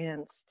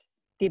experienced,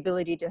 the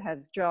ability to have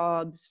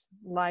jobs,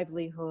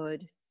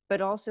 livelihood, but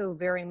also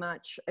very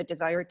much a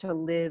desire to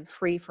live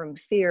free from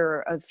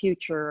fear of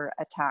future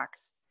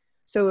attacks.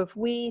 So if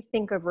we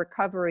think of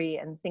recovery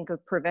and think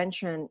of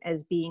prevention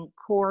as being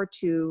core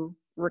to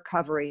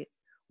recovery,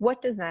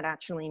 what does that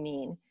actually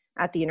mean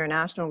at the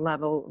international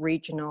level,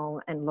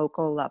 regional, and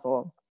local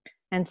level?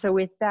 And so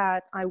with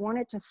that, I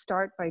wanted to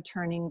start by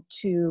turning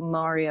to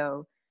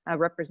Mario,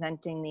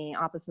 representing the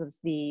Office of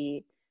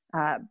the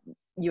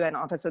UN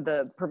Office of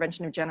the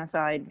Prevention of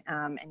Genocide,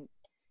 and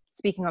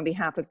speaking on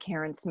behalf of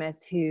Karen Smith,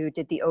 who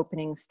did the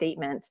opening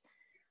statement.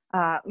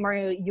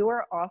 Mario,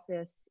 your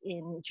office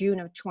in June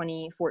of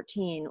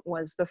 2014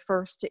 was the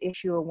first to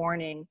issue a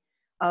warning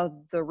of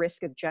the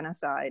risk of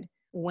genocide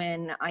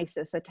when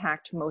ISIS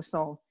attacked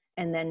Mosul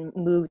and then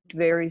moved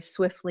very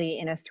swiftly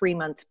in a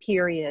 3-month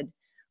period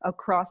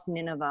across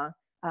Nineveh,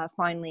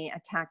 finally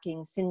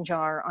attacking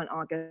Sinjar on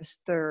August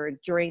 3rd.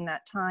 During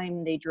that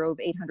time, they drove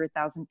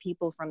 800,000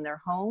 people from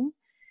their home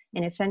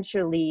and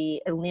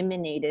essentially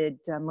eliminated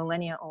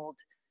millennia-old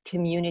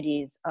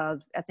communities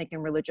of ethnic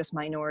and religious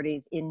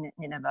minorities in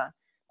Nineveh.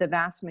 The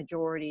vast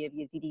majority of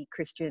Yazidi,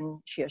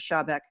 Christian, Shia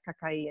Shabak,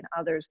 Kakai, and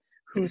others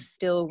who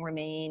still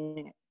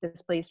remain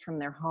displaced from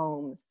their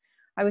homes.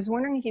 I was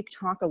wondering if you could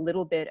talk a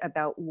little bit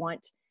about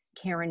what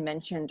Karen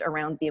mentioned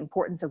around the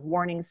importance of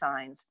warning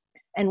signs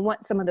and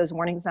what some of those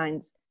warning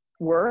signs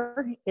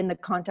were in the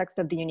context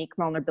of the unique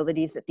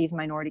vulnerabilities that these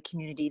minority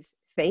communities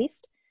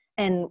faced,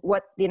 and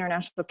what the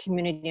international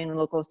community and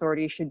local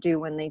authorities should do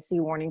when they see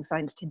warning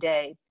signs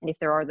today, and if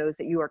there are those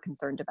that you are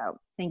concerned about.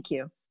 Thank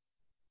you.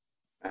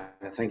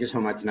 Thank you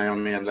so much,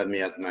 Naomi, and let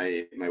me add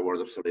my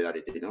word of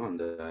solidarity, and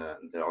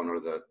the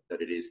honor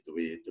that it is to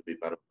be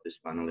part of this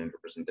panel in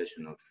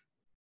representation of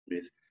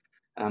Smith.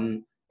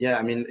 Yeah,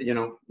 I mean,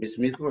 Ms.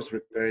 Smith was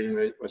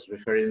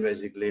referring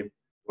basically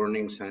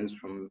warning signs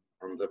from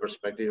the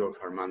perspective of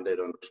her mandate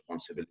on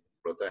responsibility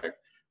to protect,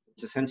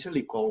 which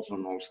essentially calls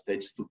on all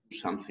states to do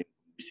something.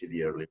 We see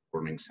the early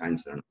warning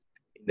signs there.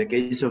 In the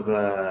case of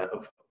the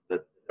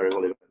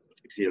terrible event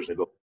 6 years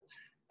ago,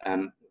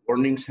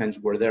 warning signs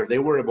were there. They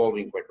were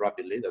evolving quite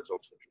rapidly, that's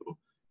also true.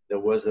 There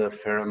was a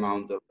fair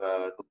amount of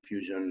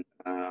confusion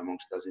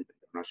amongst us in the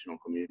international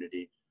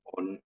community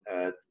on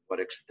to what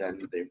extent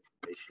the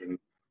information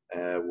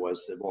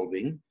was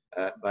evolving.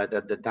 But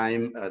at the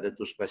time, the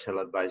two special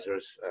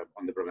advisors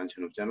on the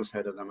prevention of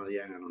genocide, Adam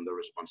Adiang, and on the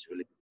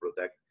responsibility to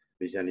protect,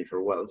 Ms.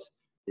 Jennifer Wells,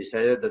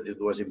 decided that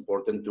it was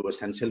important to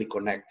essentially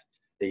connect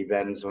the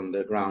events on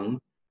the ground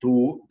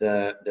to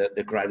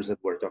the crimes that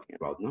we're talking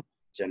about, no?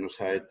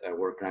 Genocide,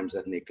 war crimes,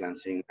 ethnic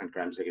cleansing, and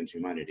crimes against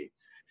humanity.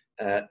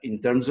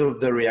 In terms of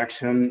the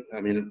reaction,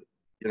 I mean,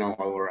 you know,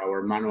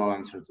 our manual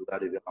answer to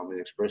that, if you allow me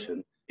the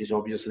expression, is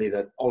obviously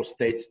that all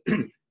states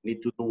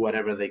need to do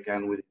whatever they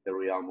can within the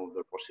realm of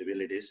their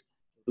possibilities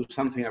to do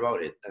something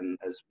about it. And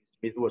as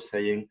Smith was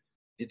saying,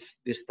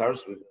 this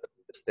starts with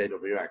the state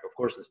of Iraq. Of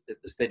course,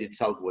 the state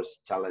itself was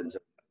challenged,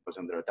 was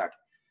under attack.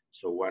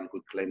 So one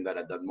could claim that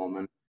at that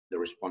moment, the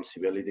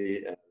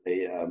responsibility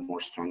lay more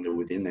strongly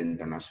within the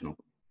international.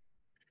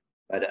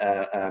 But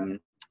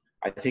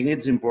I think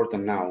it's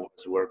important now,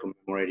 as we're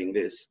commemorating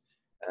this,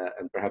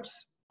 and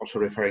perhaps also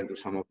referring to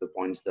some of the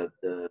points that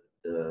the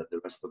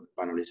rest of the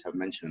panelists have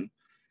mentioned,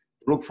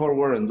 to look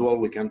forward and do all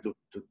we can to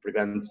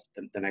prevent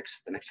the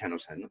next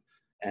genocide. No?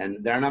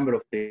 And there are a number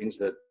of things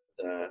that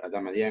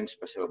Adam Adiang,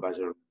 Special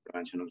Advisor on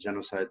Prevention of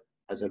Genocide,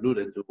 has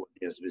alluded to when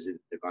he has visited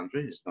the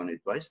country. He's done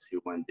it twice. He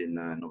went in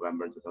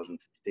November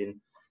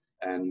 2015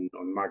 and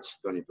on March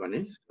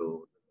 2020,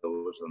 so that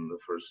was on the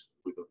first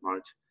week of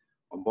March.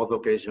 On both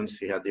occasions,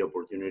 he had the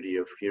opportunity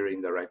of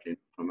hearing directly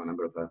from a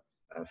number of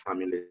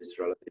families,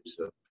 relatives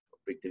of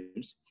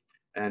victims.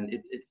 And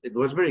it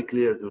was very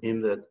clear to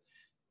him that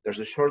there's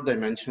a short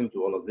dimension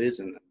to all of this,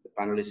 and the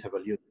panelists have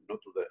alluded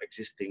to the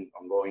existing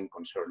ongoing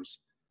concerns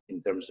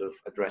in terms of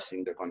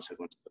addressing the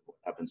consequences of what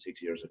happened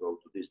 6 years ago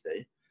to this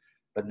day.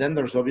 But then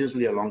there's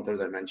obviously a long-term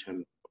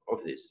dimension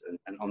of this.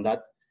 And on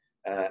that,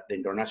 the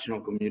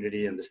international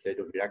community and the state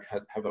of Iraq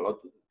have a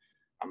lot to do.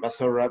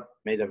 Ambassador Rapp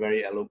made a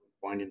very eloquent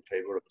point in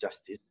favor of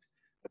justice,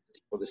 not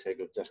just for the sake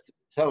of justice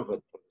itself,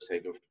 but for the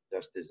sake of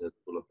justice as a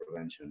tool of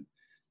prevention.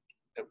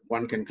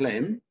 One can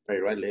claim,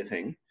 very rightly I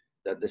think,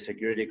 that the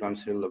Security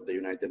Council of the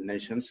United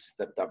Nations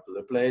stepped up to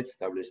the plate,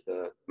 established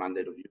the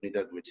mandate of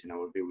UNITAD, which in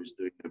our view is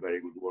doing a very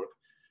good work.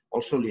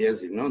 Also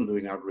liaising and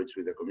doing outreach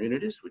with the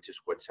communities, which is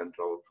quite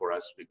central for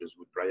us because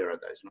we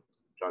prioritize the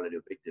centrality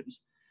of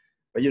victims.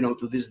 But you know,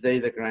 to this day,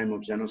 the crime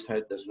of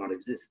genocide does not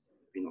exist in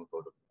the Penal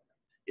Code of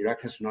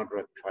Iraq has not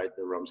ratified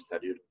the Rome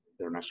Statute of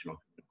the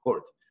International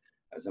Court.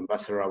 As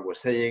Ambassador was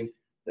saying,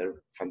 there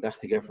are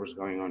fantastic efforts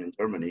going on in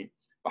Germany,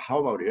 but how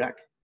about Iraq?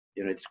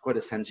 You know, it's quite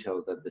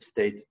essential that the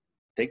state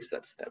takes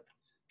that step.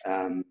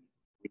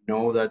 We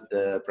know that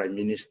the Prime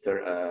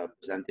Minister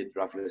presented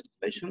draft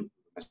legislation,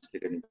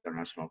 domestic and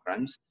international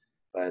crimes,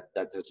 but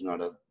that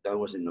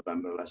was in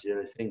November last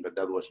year, I think, but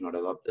that was not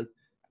adopted.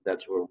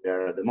 That's where we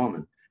are at the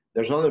moment.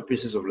 There's other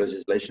pieces of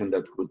legislation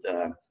that could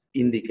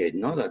indicate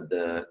that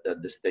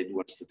the state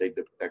wants to take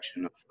the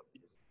protection of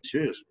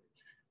seriously.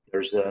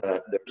 There's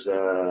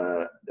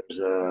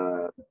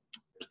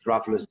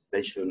draft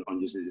legislation on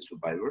Yezidi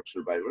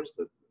survivors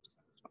that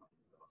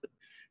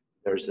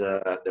there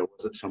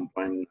was at some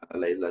point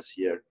late last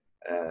year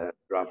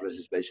draft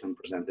legislation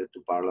presented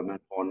to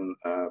Parliament on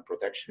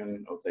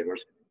protection of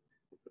diversity,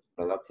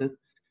 adopted.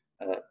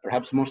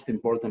 Perhaps most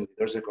importantly,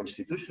 there's a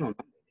constitutional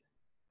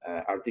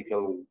mandate,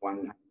 Article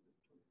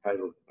 105 of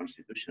the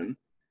Constitution,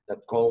 that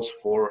calls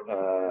for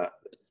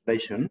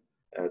legislation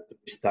to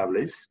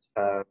establish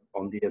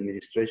on the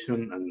administration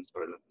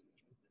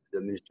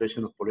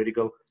of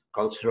political,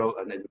 cultural,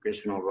 and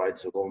educational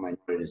rights of all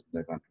minorities in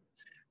the country.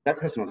 That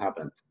has not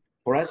happened.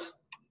 For us,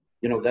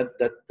 you know,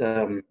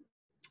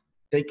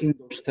 taking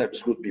those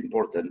steps would be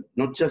important,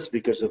 not just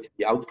because of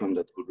the outcome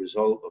that could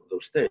result of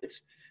those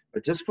states,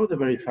 but just for the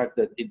very fact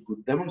that it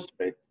could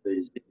demonstrate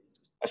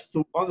as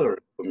to other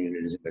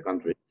communities in the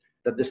country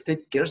that the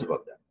state cares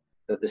about them,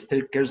 that the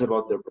state cares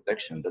about their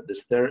protection, that the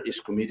state is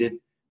committed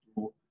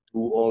to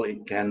do all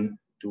it can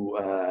to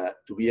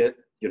be a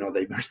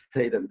diverse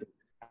state and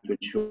to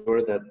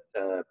ensure that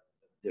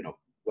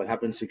what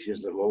happened 6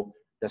 years ago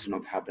does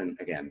not happen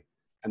again.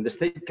 And the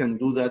state can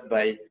do that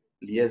by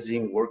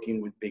liaising,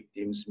 working with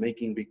victims,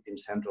 making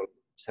victims a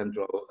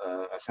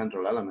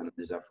central element of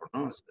this effort,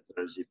 no? As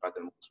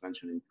Patten was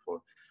mentioning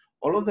before.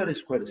 All of that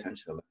is quite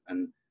essential.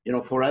 And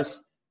for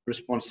us,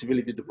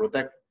 responsibility to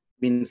protect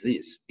means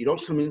this. It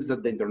also means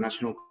that the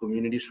international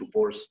community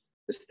supports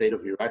the state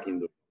of Iraq in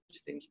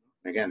these things.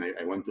 And again,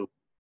 I want to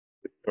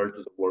refer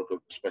to the work of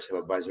Special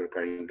Advisor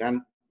Karim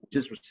Khan, which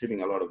is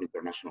receiving a lot of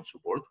international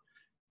support,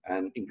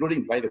 and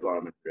including by the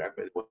government of Iraq,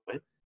 by the way.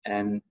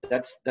 And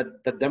that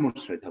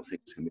demonstrates how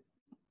things can be.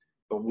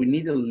 But we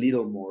need a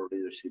little more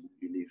leadership,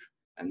 we believe.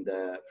 And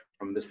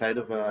from the side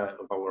of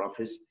our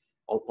office,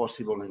 all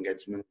possible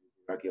engagement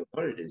with Iraqi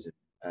authorities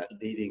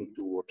leading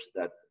towards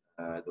that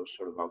those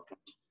sort of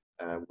outcomes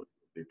would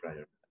be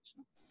prioritized.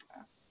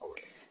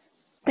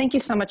 Thank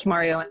you so much,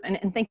 Mario.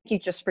 And thank you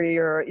just for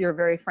your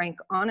very frank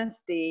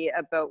honesty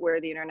about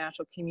where the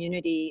international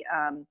community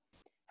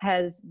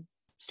has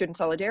stood in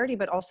solidarity,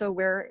 but also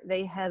where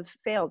they have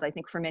failed. I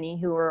think for many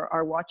who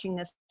are watching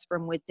this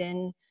from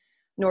within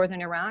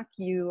northern Iraq,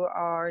 you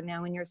are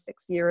now in your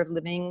 6th year of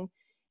living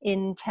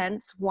in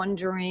tents,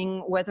 wondering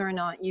whether or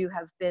not you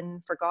have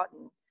been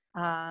forgotten.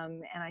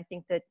 And I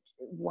think that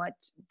what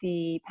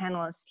the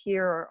panelists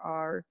here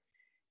are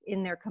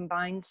in their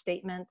combined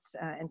statements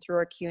and through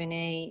our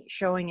Q&A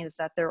showing is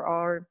that there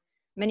are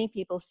many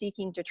people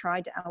seeking to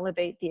try to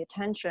elevate the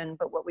attention,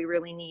 but what we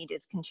really need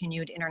is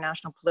continued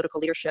international political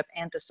leadership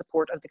and the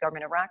support of the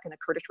government of Iraq and the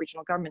Kurdish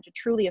regional government to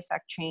truly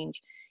affect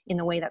change in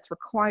the way that's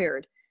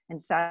required.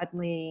 And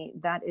sadly,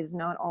 that is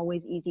not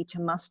always easy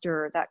to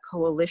muster, that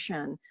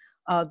coalition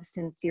of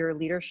sincere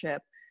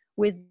leadership.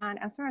 With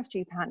that,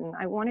 SRSG Patten,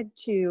 I wanted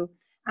to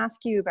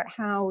ask you about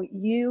how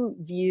you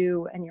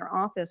view and your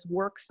office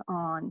works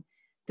on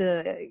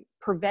the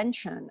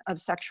prevention of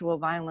sexual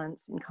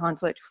violence and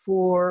conflict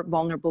for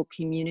vulnerable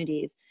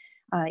communities.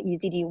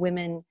 Yazidi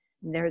women,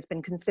 there has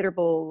been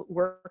considerable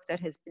work that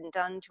has been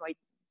done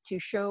to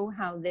show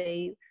how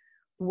they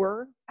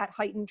were at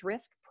heightened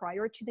risk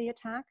prior to the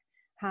attack,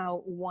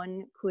 how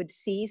one could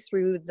see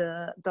through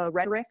the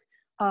rhetoric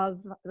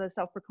of the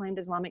self-proclaimed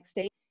Islamic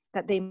State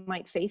that they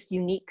might face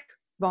unique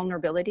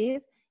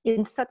vulnerabilities.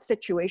 In such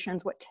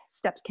situations, what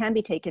steps can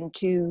be taken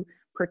to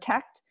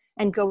protect,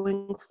 and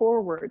going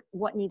forward,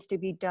 what needs to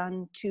be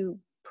done to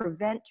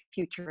prevent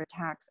future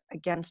attacks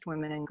against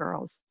women and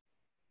girls?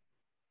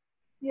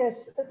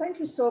 Yes, thank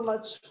you so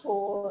much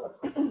for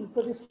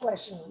this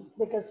question,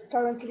 because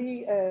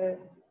currently,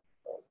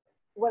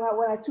 when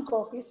I took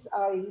office,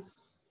 I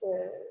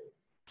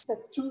set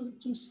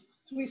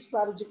three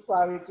strategic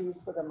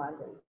priorities for the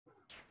mandate.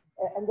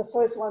 And the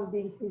first one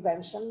being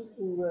prevention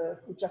through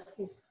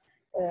justice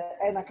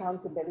and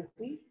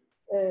accountability.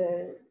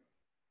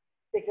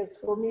 Because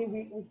for me,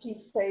 we keep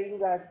saying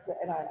that,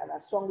 and I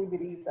strongly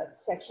believe that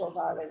sexual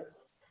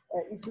violence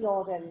is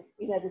not an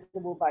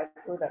inevitable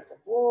byproduct of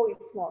war,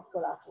 it's not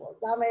collateral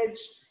damage,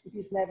 it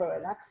is never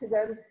an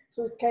accident,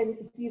 so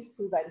it is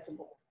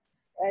preventable.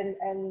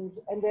 And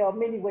there are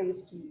many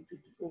ways to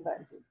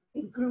prevent it,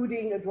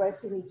 including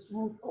addressing its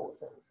root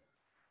causes,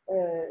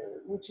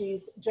 which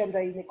is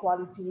gender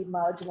inequality,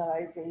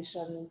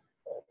 marginalization,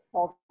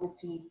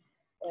 poverty,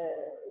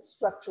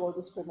 structural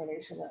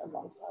discrimination,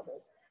 amongst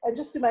others. And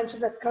just to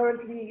mention that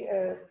currently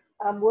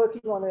I'm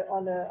working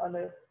on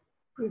a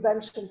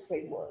prevention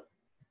framework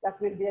that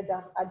will be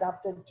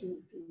adapted to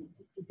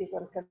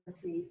different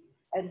countries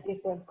and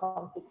different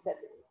conflict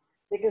settings.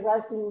 Because I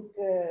think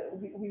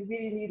we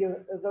really need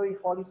a very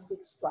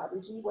holistic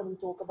strategy when we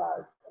talk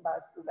about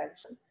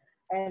prevention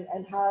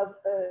and have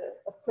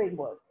a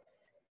framework.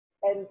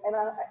 And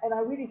I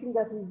really think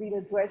that we've been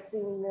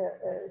addressing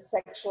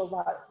sexual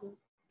violence,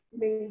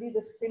 mainly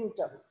the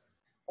symptoms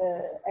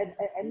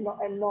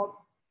and not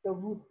the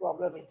root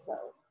problem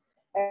itself.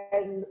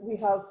 And we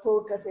have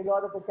focused a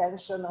lot of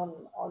attention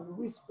on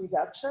risk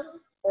reduction,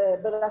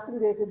 but I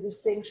think there's a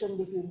distinction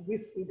between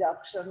risk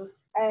reduction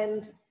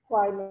and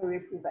primary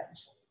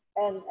prevention.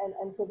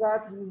 And for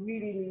that, we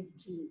really need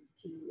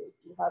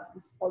to have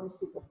this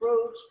holistic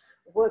approach,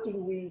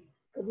 working with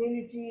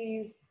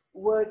communities,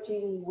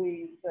 working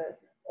with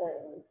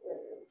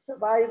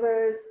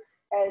survivors,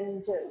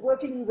 and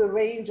working with a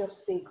range of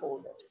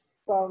stakeholders,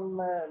 from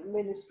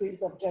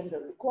ministries of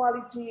gender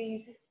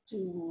equality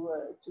to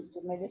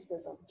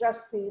ministers of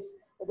justice,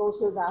 but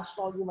also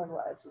national human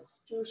rights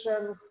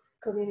institutions,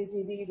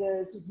 community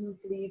leaders,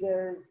 youth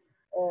leaders,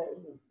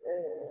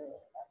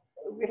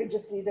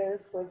 religious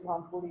leaders, for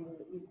example,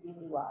 in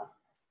Iran.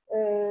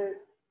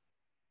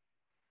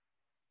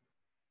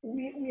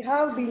 We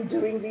have been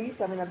doing this.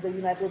 I mean, at the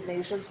United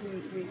Nations,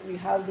 we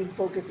have been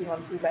focusing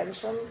on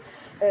prevention,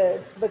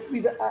 but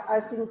I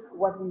think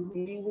what we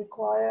really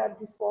require at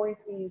this point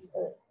is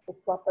a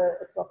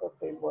proper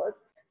framework.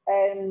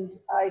 And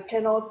I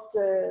cannot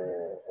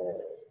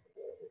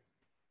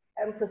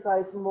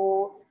emphasize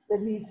more the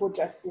need for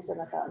justice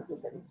and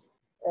accountability.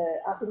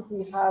 I think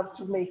we have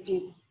to make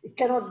it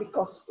cannot be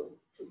costly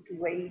to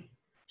rape,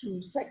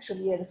 to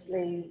sexually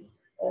enslave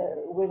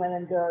women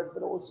and girls,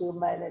 but also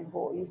men and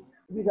boys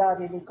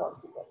without any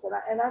consequence.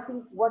 And I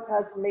think what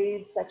has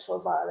made sexual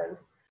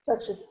violence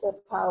such a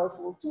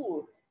powerful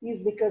tool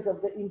is because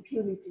of the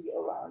impunity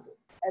around it.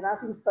 And I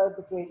think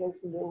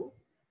perpetrators know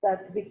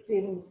that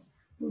victims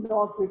do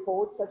not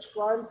report such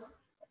crimes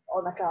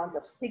on account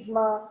of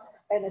stigma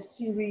and a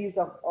series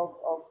of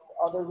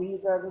other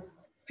reasons: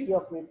 fear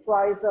of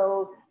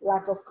reprisal,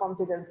 lack of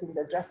confidence in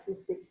the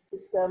justice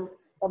system,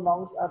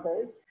 amongst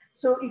others.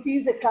 So it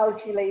is a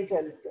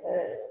calculated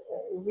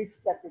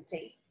risk that they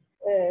take,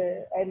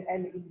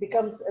 and it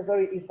becomes a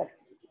very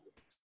effective tool.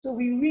 So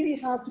we really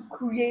have to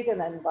create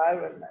an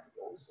environment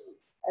also.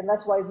 And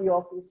that's why my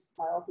office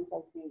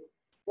has been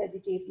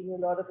dedicating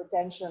a lot of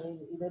attention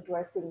in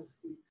addressing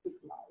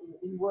stigma,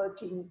 in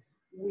working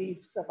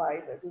with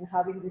survivors, in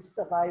having this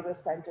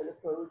survivor-centered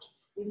approach,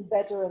 in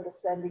better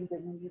understanding the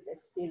needs,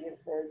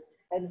 experiences,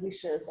 and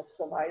wishes of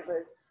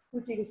survivors,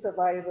 putting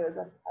survivors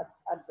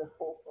at the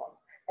forefront,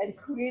 and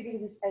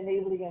creating this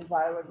enabling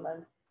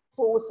environment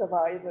for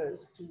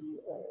survivors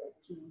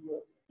to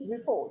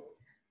report.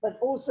 But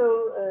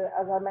also,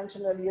 as I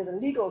mentioned earlier, the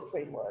legal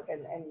framework,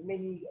 and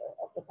many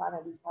of the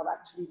panelists have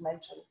actually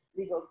mentioned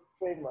legal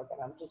framework,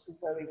 and I'm just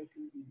referring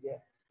to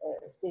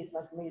the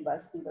statement made by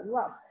Stephen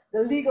Rapp.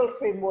 The legal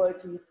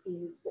framework is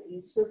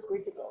so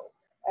critical,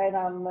 and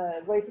I'm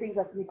very pleased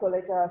that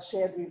Nicoletta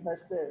shared with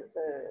us the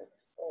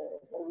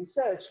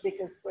research,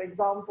 because, for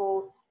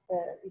example,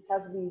 it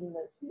has been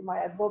through my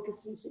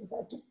advocacy since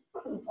I took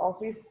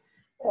office,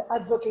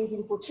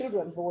 advocating for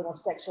children born of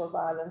sexual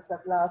violence,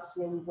 that last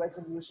year with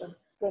resolution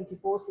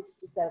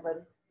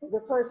 2467, for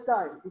the first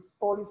time, this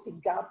policy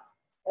gap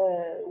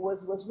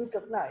was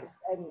recognized,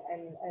 and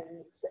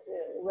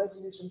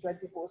resolution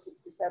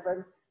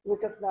 2467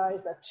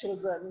 recognized that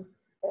children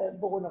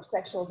born of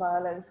sexual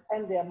violence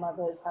and their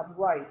mothers have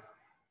rights,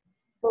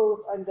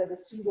 both under the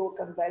CEDAW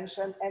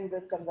Convention and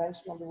the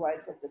Convention on the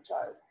Rights of the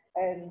Child.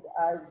 And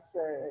as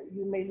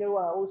you may know,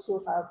 I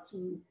also have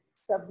to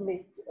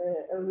submit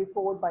a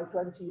report by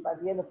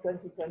the end of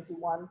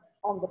 2021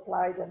 on the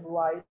plight and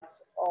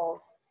rights of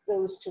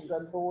those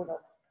children born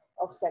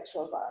of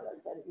sexual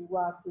violence. And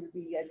Iraq will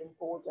be an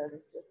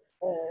important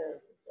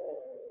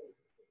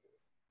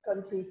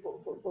country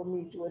for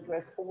me to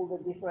address all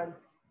the different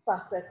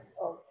facets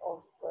of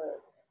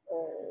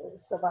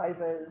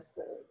survivors,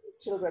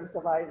 children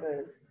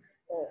survivors,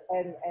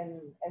 and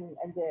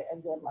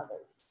their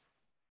mothers.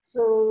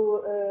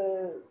 So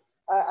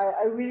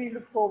I really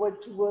look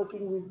forward to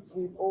working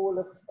with all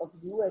of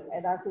you,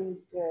 and I think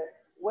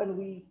when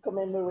we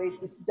commemorate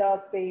this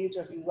dark page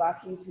of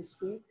Iraqi's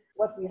history,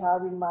 what we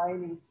have in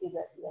mind is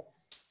that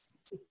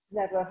it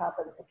never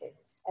happens again.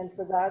 And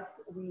for that,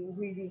 we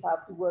really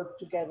have to work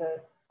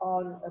together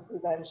on a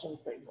prevention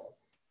framework.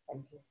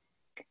 Thank you.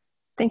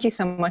 Thank you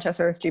so much,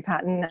 SRSG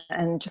Patten,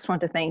 and just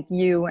want to thank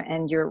you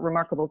and your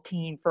remarkable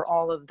team for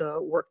all of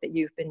the work that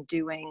you've been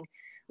doing,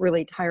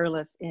 really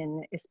tireless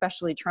in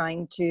especially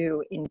trying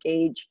to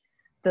engage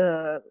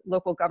the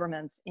local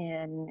governments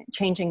in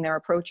changing their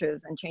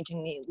approaches and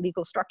changing the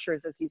legal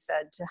structures, as you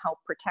said, to help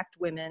protect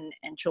women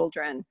and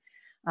children.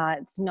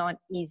 It's not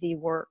easy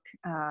work,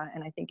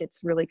 and I think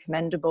it's really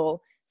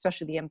commendable,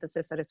 especially the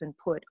emphasis that has been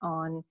put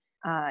on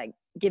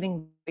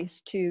giving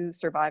voice to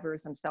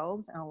survivors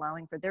themselves and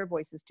allowing for their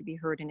voices to be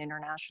heard in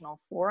international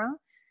fora.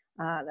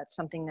 That's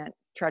something that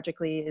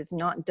tragically is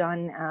not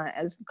done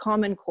as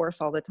common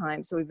course all the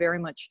time. So we very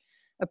much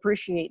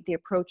appreciate the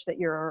approach that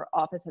your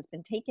office has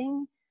been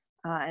taking,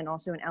 and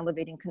also in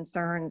elevating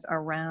concerns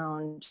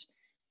around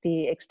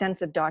the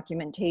extensive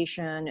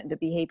documentation, the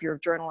behavior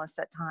of journalists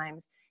at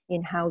times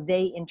in how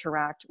they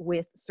interact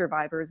with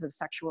survivors of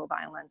sexual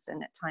violence,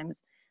 and at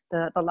times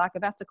the lack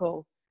of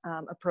ethical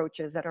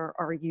approaches that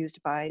are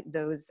used by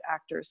those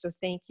actors. So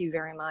thank you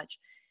very much.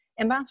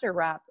 Ambassador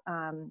Rapp,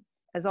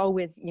 as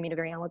always, you made a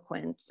very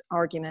eloquent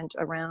argument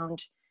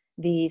around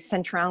the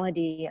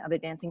centrality of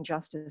advancing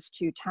justice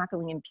to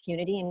tackling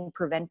impunity and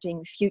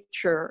preventing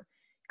future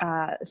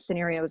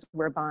scenarios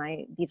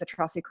whereby these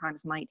atrocity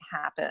crimes might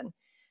happen.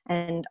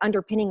 And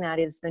underpinning that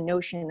is the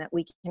notion that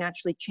we can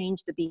actually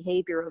change the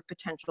behavior of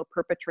potential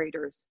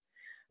perpetrators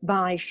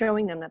by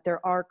showing them that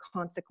there are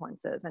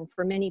consequences. And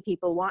for many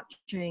people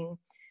watching,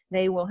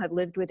 they will have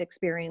lived with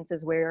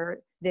experiences where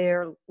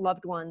their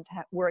loved ones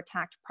were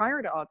attacked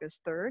prior to August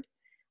 3rd,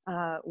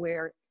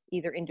 where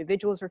either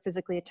individuals were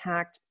physically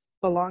attacked,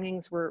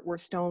 belongings were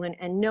stolen,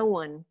 and no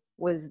one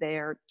was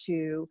there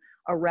to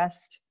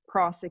arrest,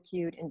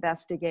 prosecute,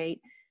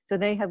 investigate. So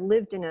they have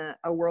lived in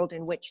a world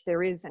in which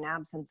there is an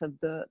absence of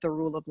the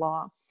rule of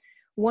law.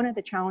 One of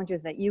the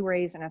challenges that you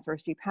raised and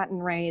SRSG Patten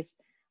raised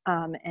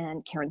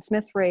and Karen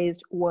Smith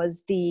raised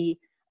was the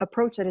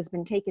approach that has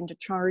been taken to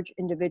charge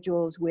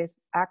individuals with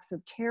acts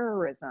of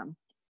terrorism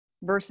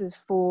versus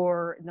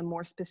for the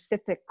more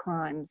specific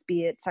crimes,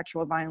 be it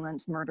sexual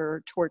violence,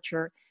 murder,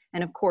 torture,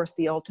 and of course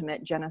the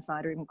ultimate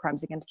genocide or even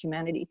crimes against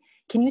humanity.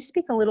 Can you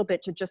speak a little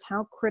bit to just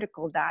how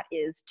critical that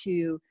is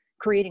to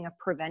creating a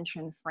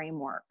prevention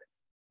framework?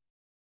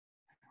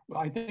 Well,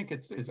 I think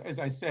it's, as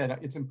I said,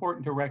 it's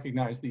important to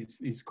recognize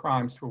these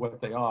crimes for what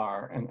they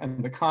are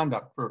and the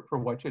conduct for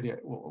what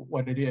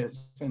it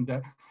is.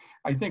 And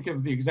I think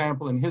of the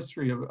example in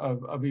history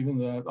of even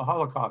the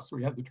Holocaust.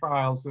 We had the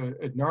trials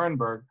at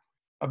Nuremberg,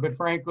 but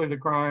frankly, the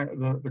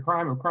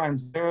crime of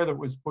crimes there that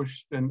was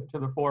pushed to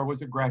the fore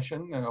was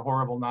aggression,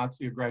 horrible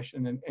Nazi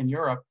aggression in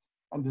Europe,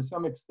 and to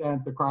some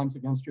extent the crimes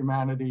against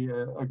humanity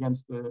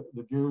against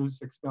the Jews,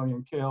 6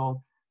 million killed.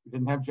 We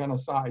didn't have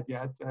genocide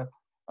yet.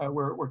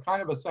 We're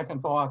kind of a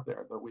second thought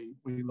there, but we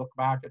look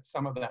back at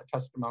some of that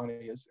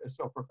testimony as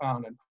so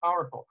profound and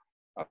powerful.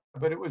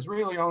 But it was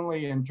really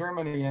only in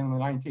Germany in the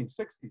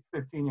 1960s,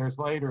 15 years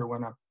later,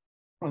 when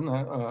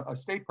a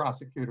state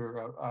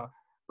prosecutor,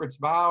 Fritz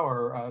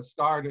Bauer,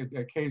 started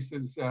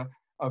cases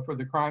for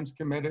the crimes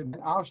committed in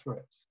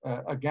Auschwitz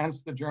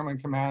against the German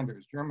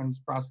commanders, Germans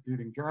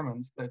prosecuting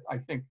Germans, that I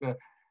think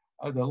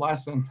the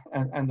lesson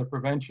and the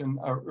prevention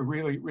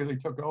really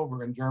took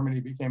over, and Germany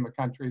became a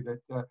country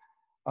that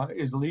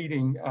is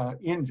leading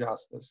in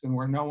justice and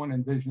where no one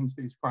envisions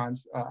these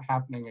crimes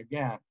happening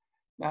again.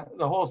 Now,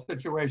 the whole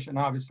situation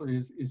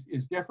obviously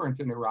is different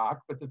in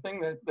Iraq, but the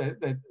thing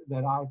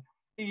that I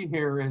see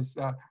here is,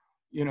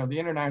 you know, the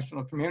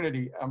international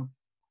community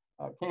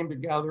came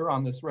together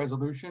on this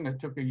resolution. It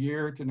took a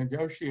year to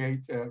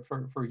negotiate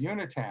for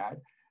UNITAD,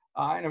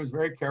 and it was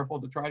very careful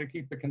to try to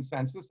keep the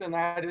consensus, and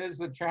that is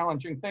a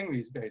challenging thing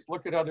these days.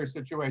 Look at other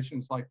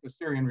situations like the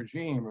Syrian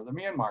regime or the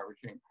Myanmar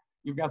regime.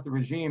 You've got the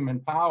regime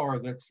in power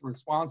that's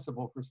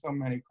responsible for so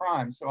many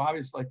crimes. So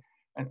obviously,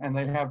 and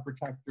they have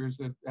protectors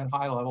at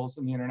high levels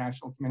in the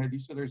international community,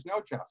 so there's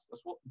no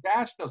justice. Well,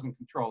 Daesh doesn't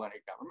control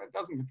any government,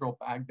 doesn't control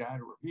Baghdad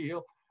or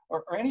Erbil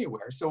or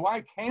anywhere. So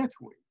why can't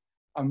we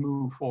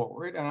move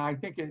forward? And I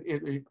think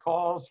it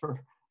calls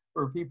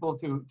for people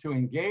to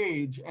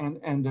engage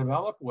and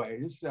develop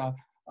ways,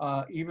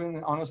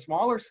 even on a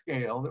smaller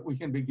scale, that we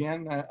can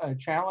begin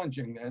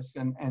challenging this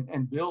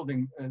and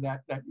building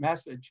that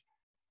message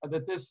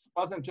that this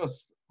wasn't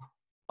just,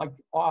 like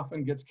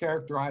often gets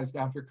characterized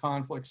after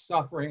conflict,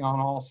 suffering on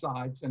all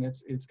sides, and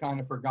it's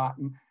kind of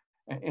forgotten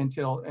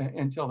until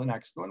the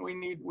next one. We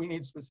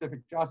need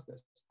specific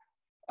justice.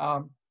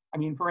 I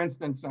mean, for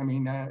instance, I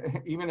mean,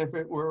 even if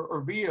it were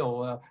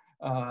Erbil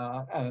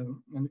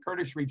in the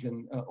Kurdish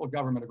region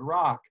government of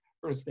Iraq,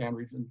 Kurdistan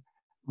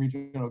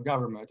regional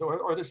government,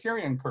 or the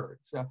Syrian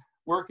Kurds,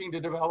 working to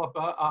develop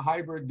a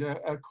hybrid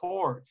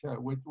court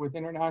with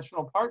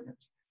international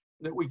partners,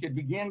 that we could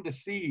begin to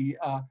see.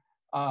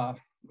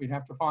 We'd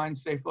have to find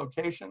safe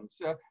locations,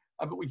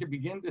 but we could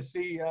begin to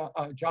see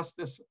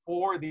justice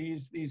for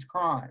these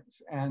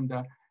crimes, and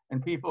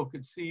people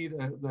could see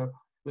the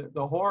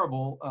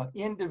horrible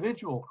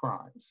individual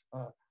crimes,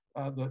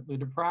 the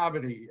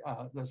depravity,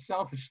 the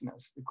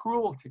selfishness, the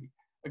cruelty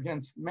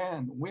against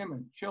men,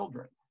 women,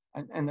 children,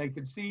 and they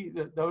could see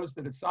that those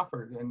that have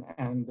suffered,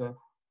 and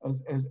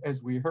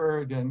as we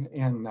heard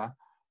in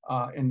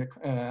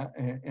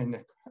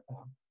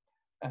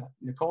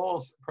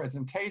Nicole's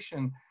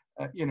presentation.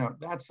 You know,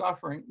 that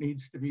suffering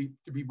needs to be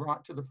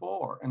brought to the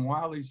fore, and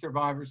while these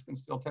survivors can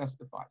still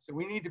testify. So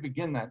we need to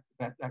begin that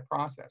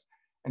process,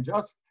 and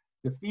just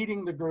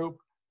defeating the group,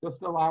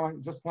 just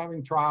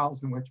having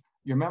trials in which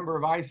you're a member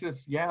of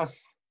ISIS,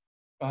 yes,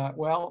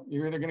 well,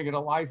 you're either going to get a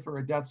life or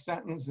a death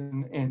sentence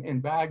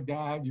in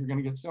Baghdad. You're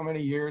going to get so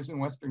many years in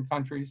Western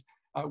countries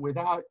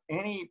without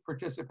any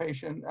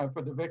participation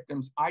for the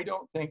victims. I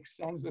don't think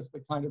sends us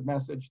the kind of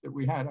message that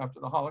we had after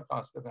the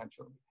Holocaust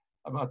eventually,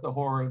 about the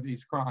horror of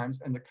these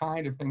crimes and the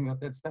kind of thing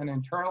that's been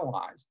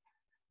internalized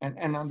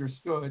and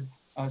understood,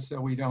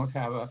 so we don't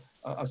have a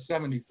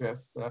 75th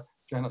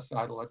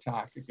genocidal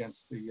attack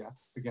against the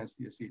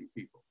Yazidi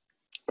people.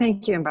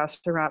 Thank you,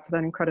 Ambassador Rapp, for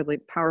that incredibly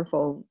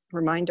powerful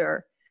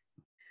reminder.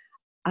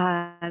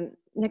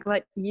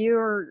 Nicolette,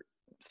 your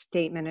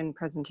statement and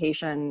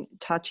presentation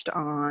touched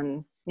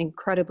on an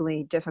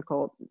incredibly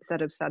difficult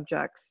set of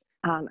subjects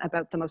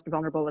about the most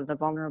vulnerable of the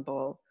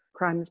vulnerable,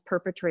 crimes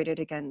perpetrated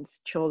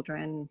against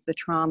children, the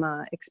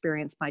trauma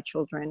experienced by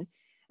children.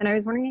 And I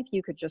was wondering if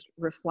you could just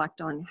reflect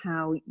on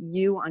how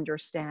you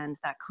understand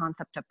that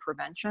concept of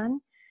prevention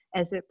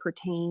as it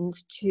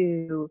pertains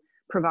to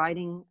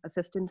providing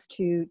assistance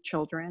to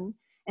children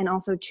and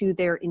also to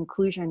their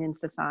inclusion in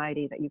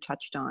society that you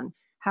touched on.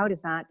 How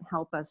does that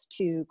help us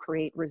to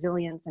create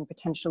resilience and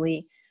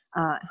potentially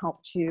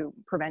help to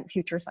prevent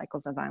future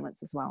cycles of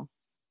violence as well?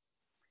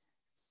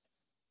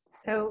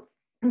 So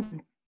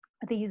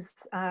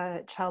these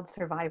child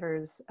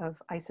survivors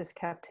of ISIS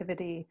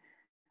captivity,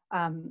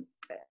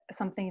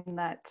 something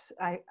that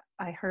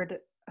I heard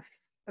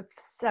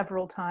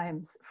several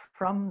times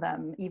from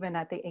them, even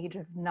at the age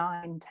of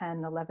 9,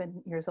 10,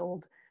 11 years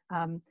old,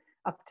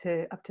 up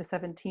to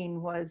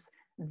 17, was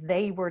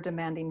they were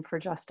demanding for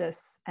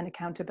justice and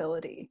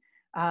accountability.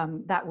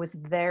 That was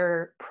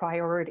their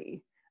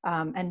priority.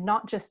 And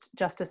not just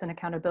justice and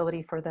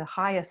accountability for the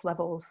highest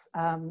levels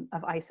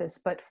of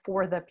ISIS, but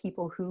for the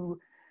people who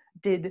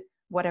did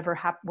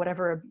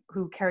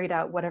who carried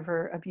out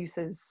whatever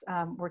abuses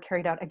were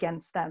carried out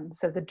against them.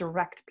 So the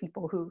direct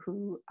people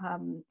who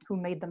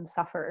made them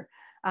suffer.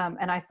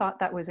 And I thought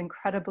that was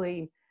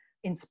incredibly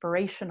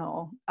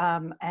inspirational.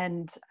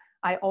 And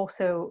I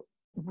also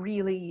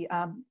really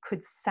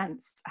could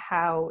sense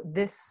how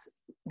this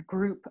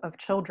group of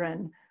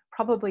children,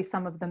 probably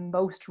some of the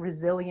most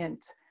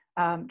resilient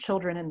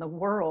children in the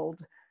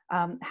world,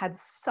 had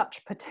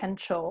such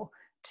potential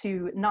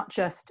to not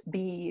just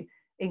be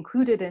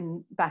included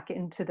back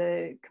into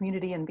the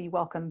community and be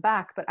welcomed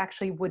back, but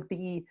actually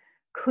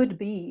could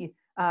be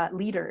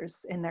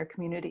leaders in their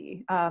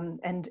community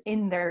and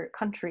in their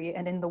country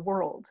and in the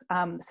world.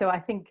 So I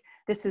think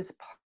this is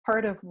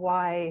part of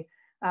why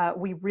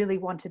we really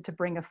wanted to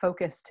bring a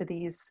focus to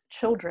these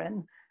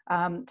children,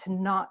 to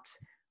not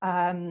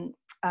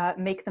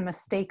make the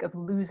mistake of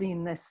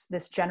losing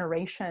this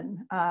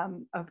generation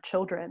of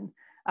children.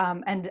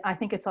 And I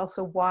think it's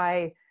also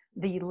why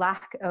the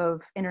lack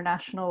of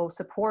international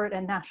support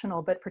and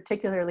national, but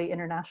particularly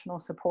international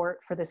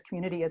support for this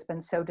community has been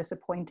so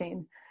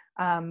disappointing,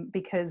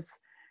 because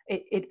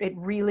it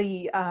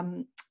really,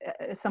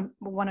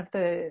 one of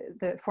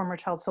the former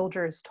child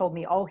soldiers told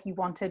me all he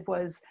wanted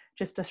was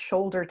just a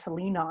shoulder to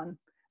lean on,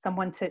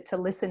 someone to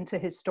listen to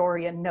his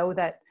story and know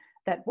that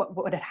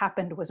what had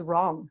happened was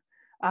wrong.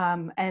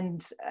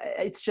 And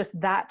it's just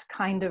that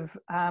kind of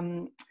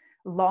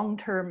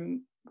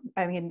long-term,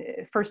 I mean,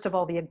 first of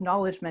all, the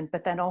acknowledgement,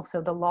 but then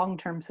also the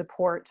long-term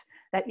support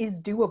that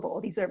is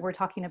doable. We're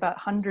talking about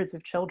hundreds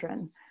of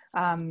children.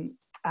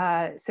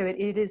 So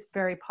it is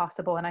very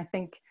possible. And I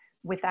think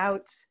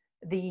without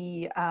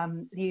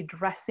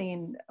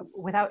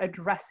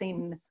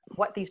addressing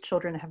what these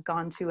children have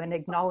gone to and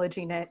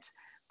acknowledging it,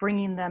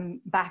 bringing them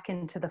back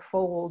into the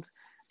fold,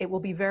 it will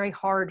be very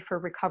hard for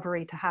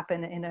recovery to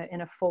happen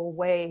in a full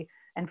way,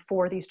 and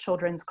for these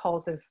children's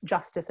calls of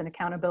justice and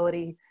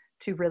accountability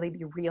to really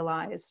be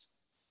realized.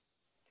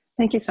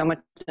 Thank you so much,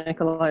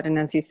 Nicolette. And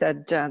as you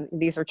said,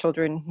 these are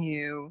children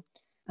who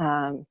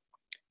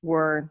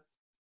were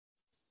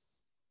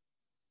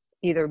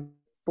either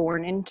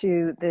born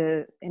into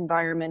the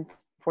environment,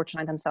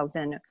 fortunately themselves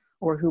in,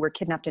 or who were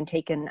kidnapped and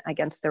taken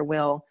against their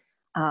will,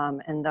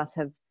 and thus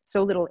have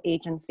so little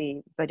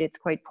agency. But it's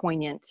quite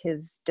poignant,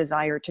 his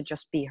desire to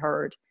just be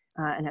heard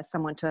and have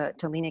someone to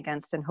lean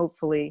against. And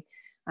hopefully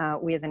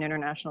we as an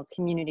international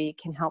community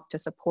can help to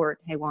support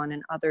Hewan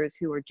and others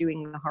who are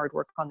doing the hard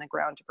work on the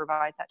ground to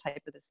provide that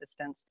type of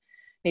assistance.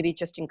 Maybe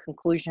just in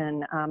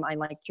conclusion, I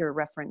liked your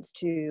reference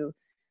to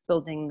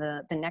building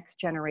the next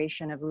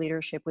generation of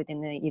leadership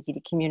within the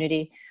Yazidi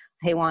community.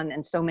 Hewan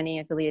and so many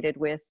affiliated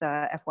with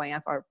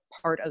FYF are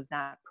part of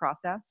that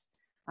process.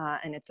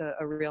 And it's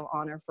a real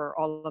honor for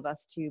all of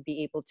us to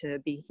be able to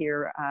be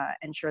here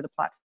and share the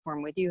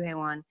platform with you,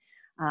 Hewan,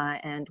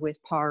 and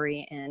with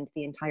Pari and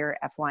the entire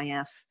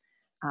FYF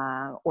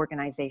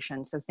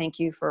organization. So thank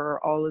you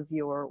for all of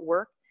your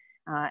work,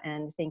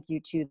 and thank you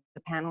to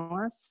the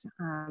panelists.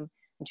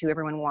 And to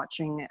everyone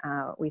watching,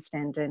 we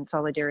stand in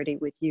solidarity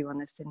with you on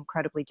this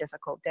incredibly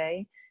difficult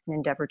day and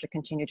endeavor to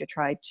continue to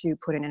try to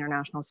put an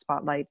international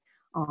spotlight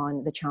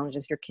on the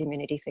challenges your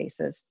community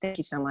faces. Thank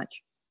you so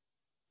much.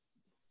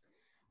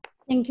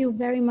 Thank you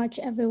very much,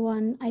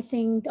 everyone. I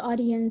think the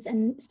audience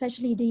and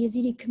especially the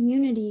Yazidi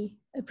community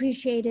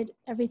appreciated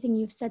everything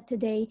you've said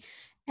today.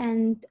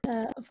 And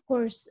of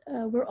course,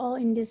 we're all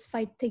in this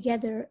fight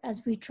together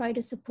as we try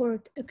to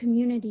support a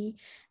community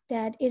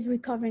that is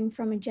recovering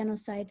from a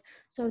genocide.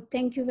 So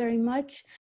thank you very much.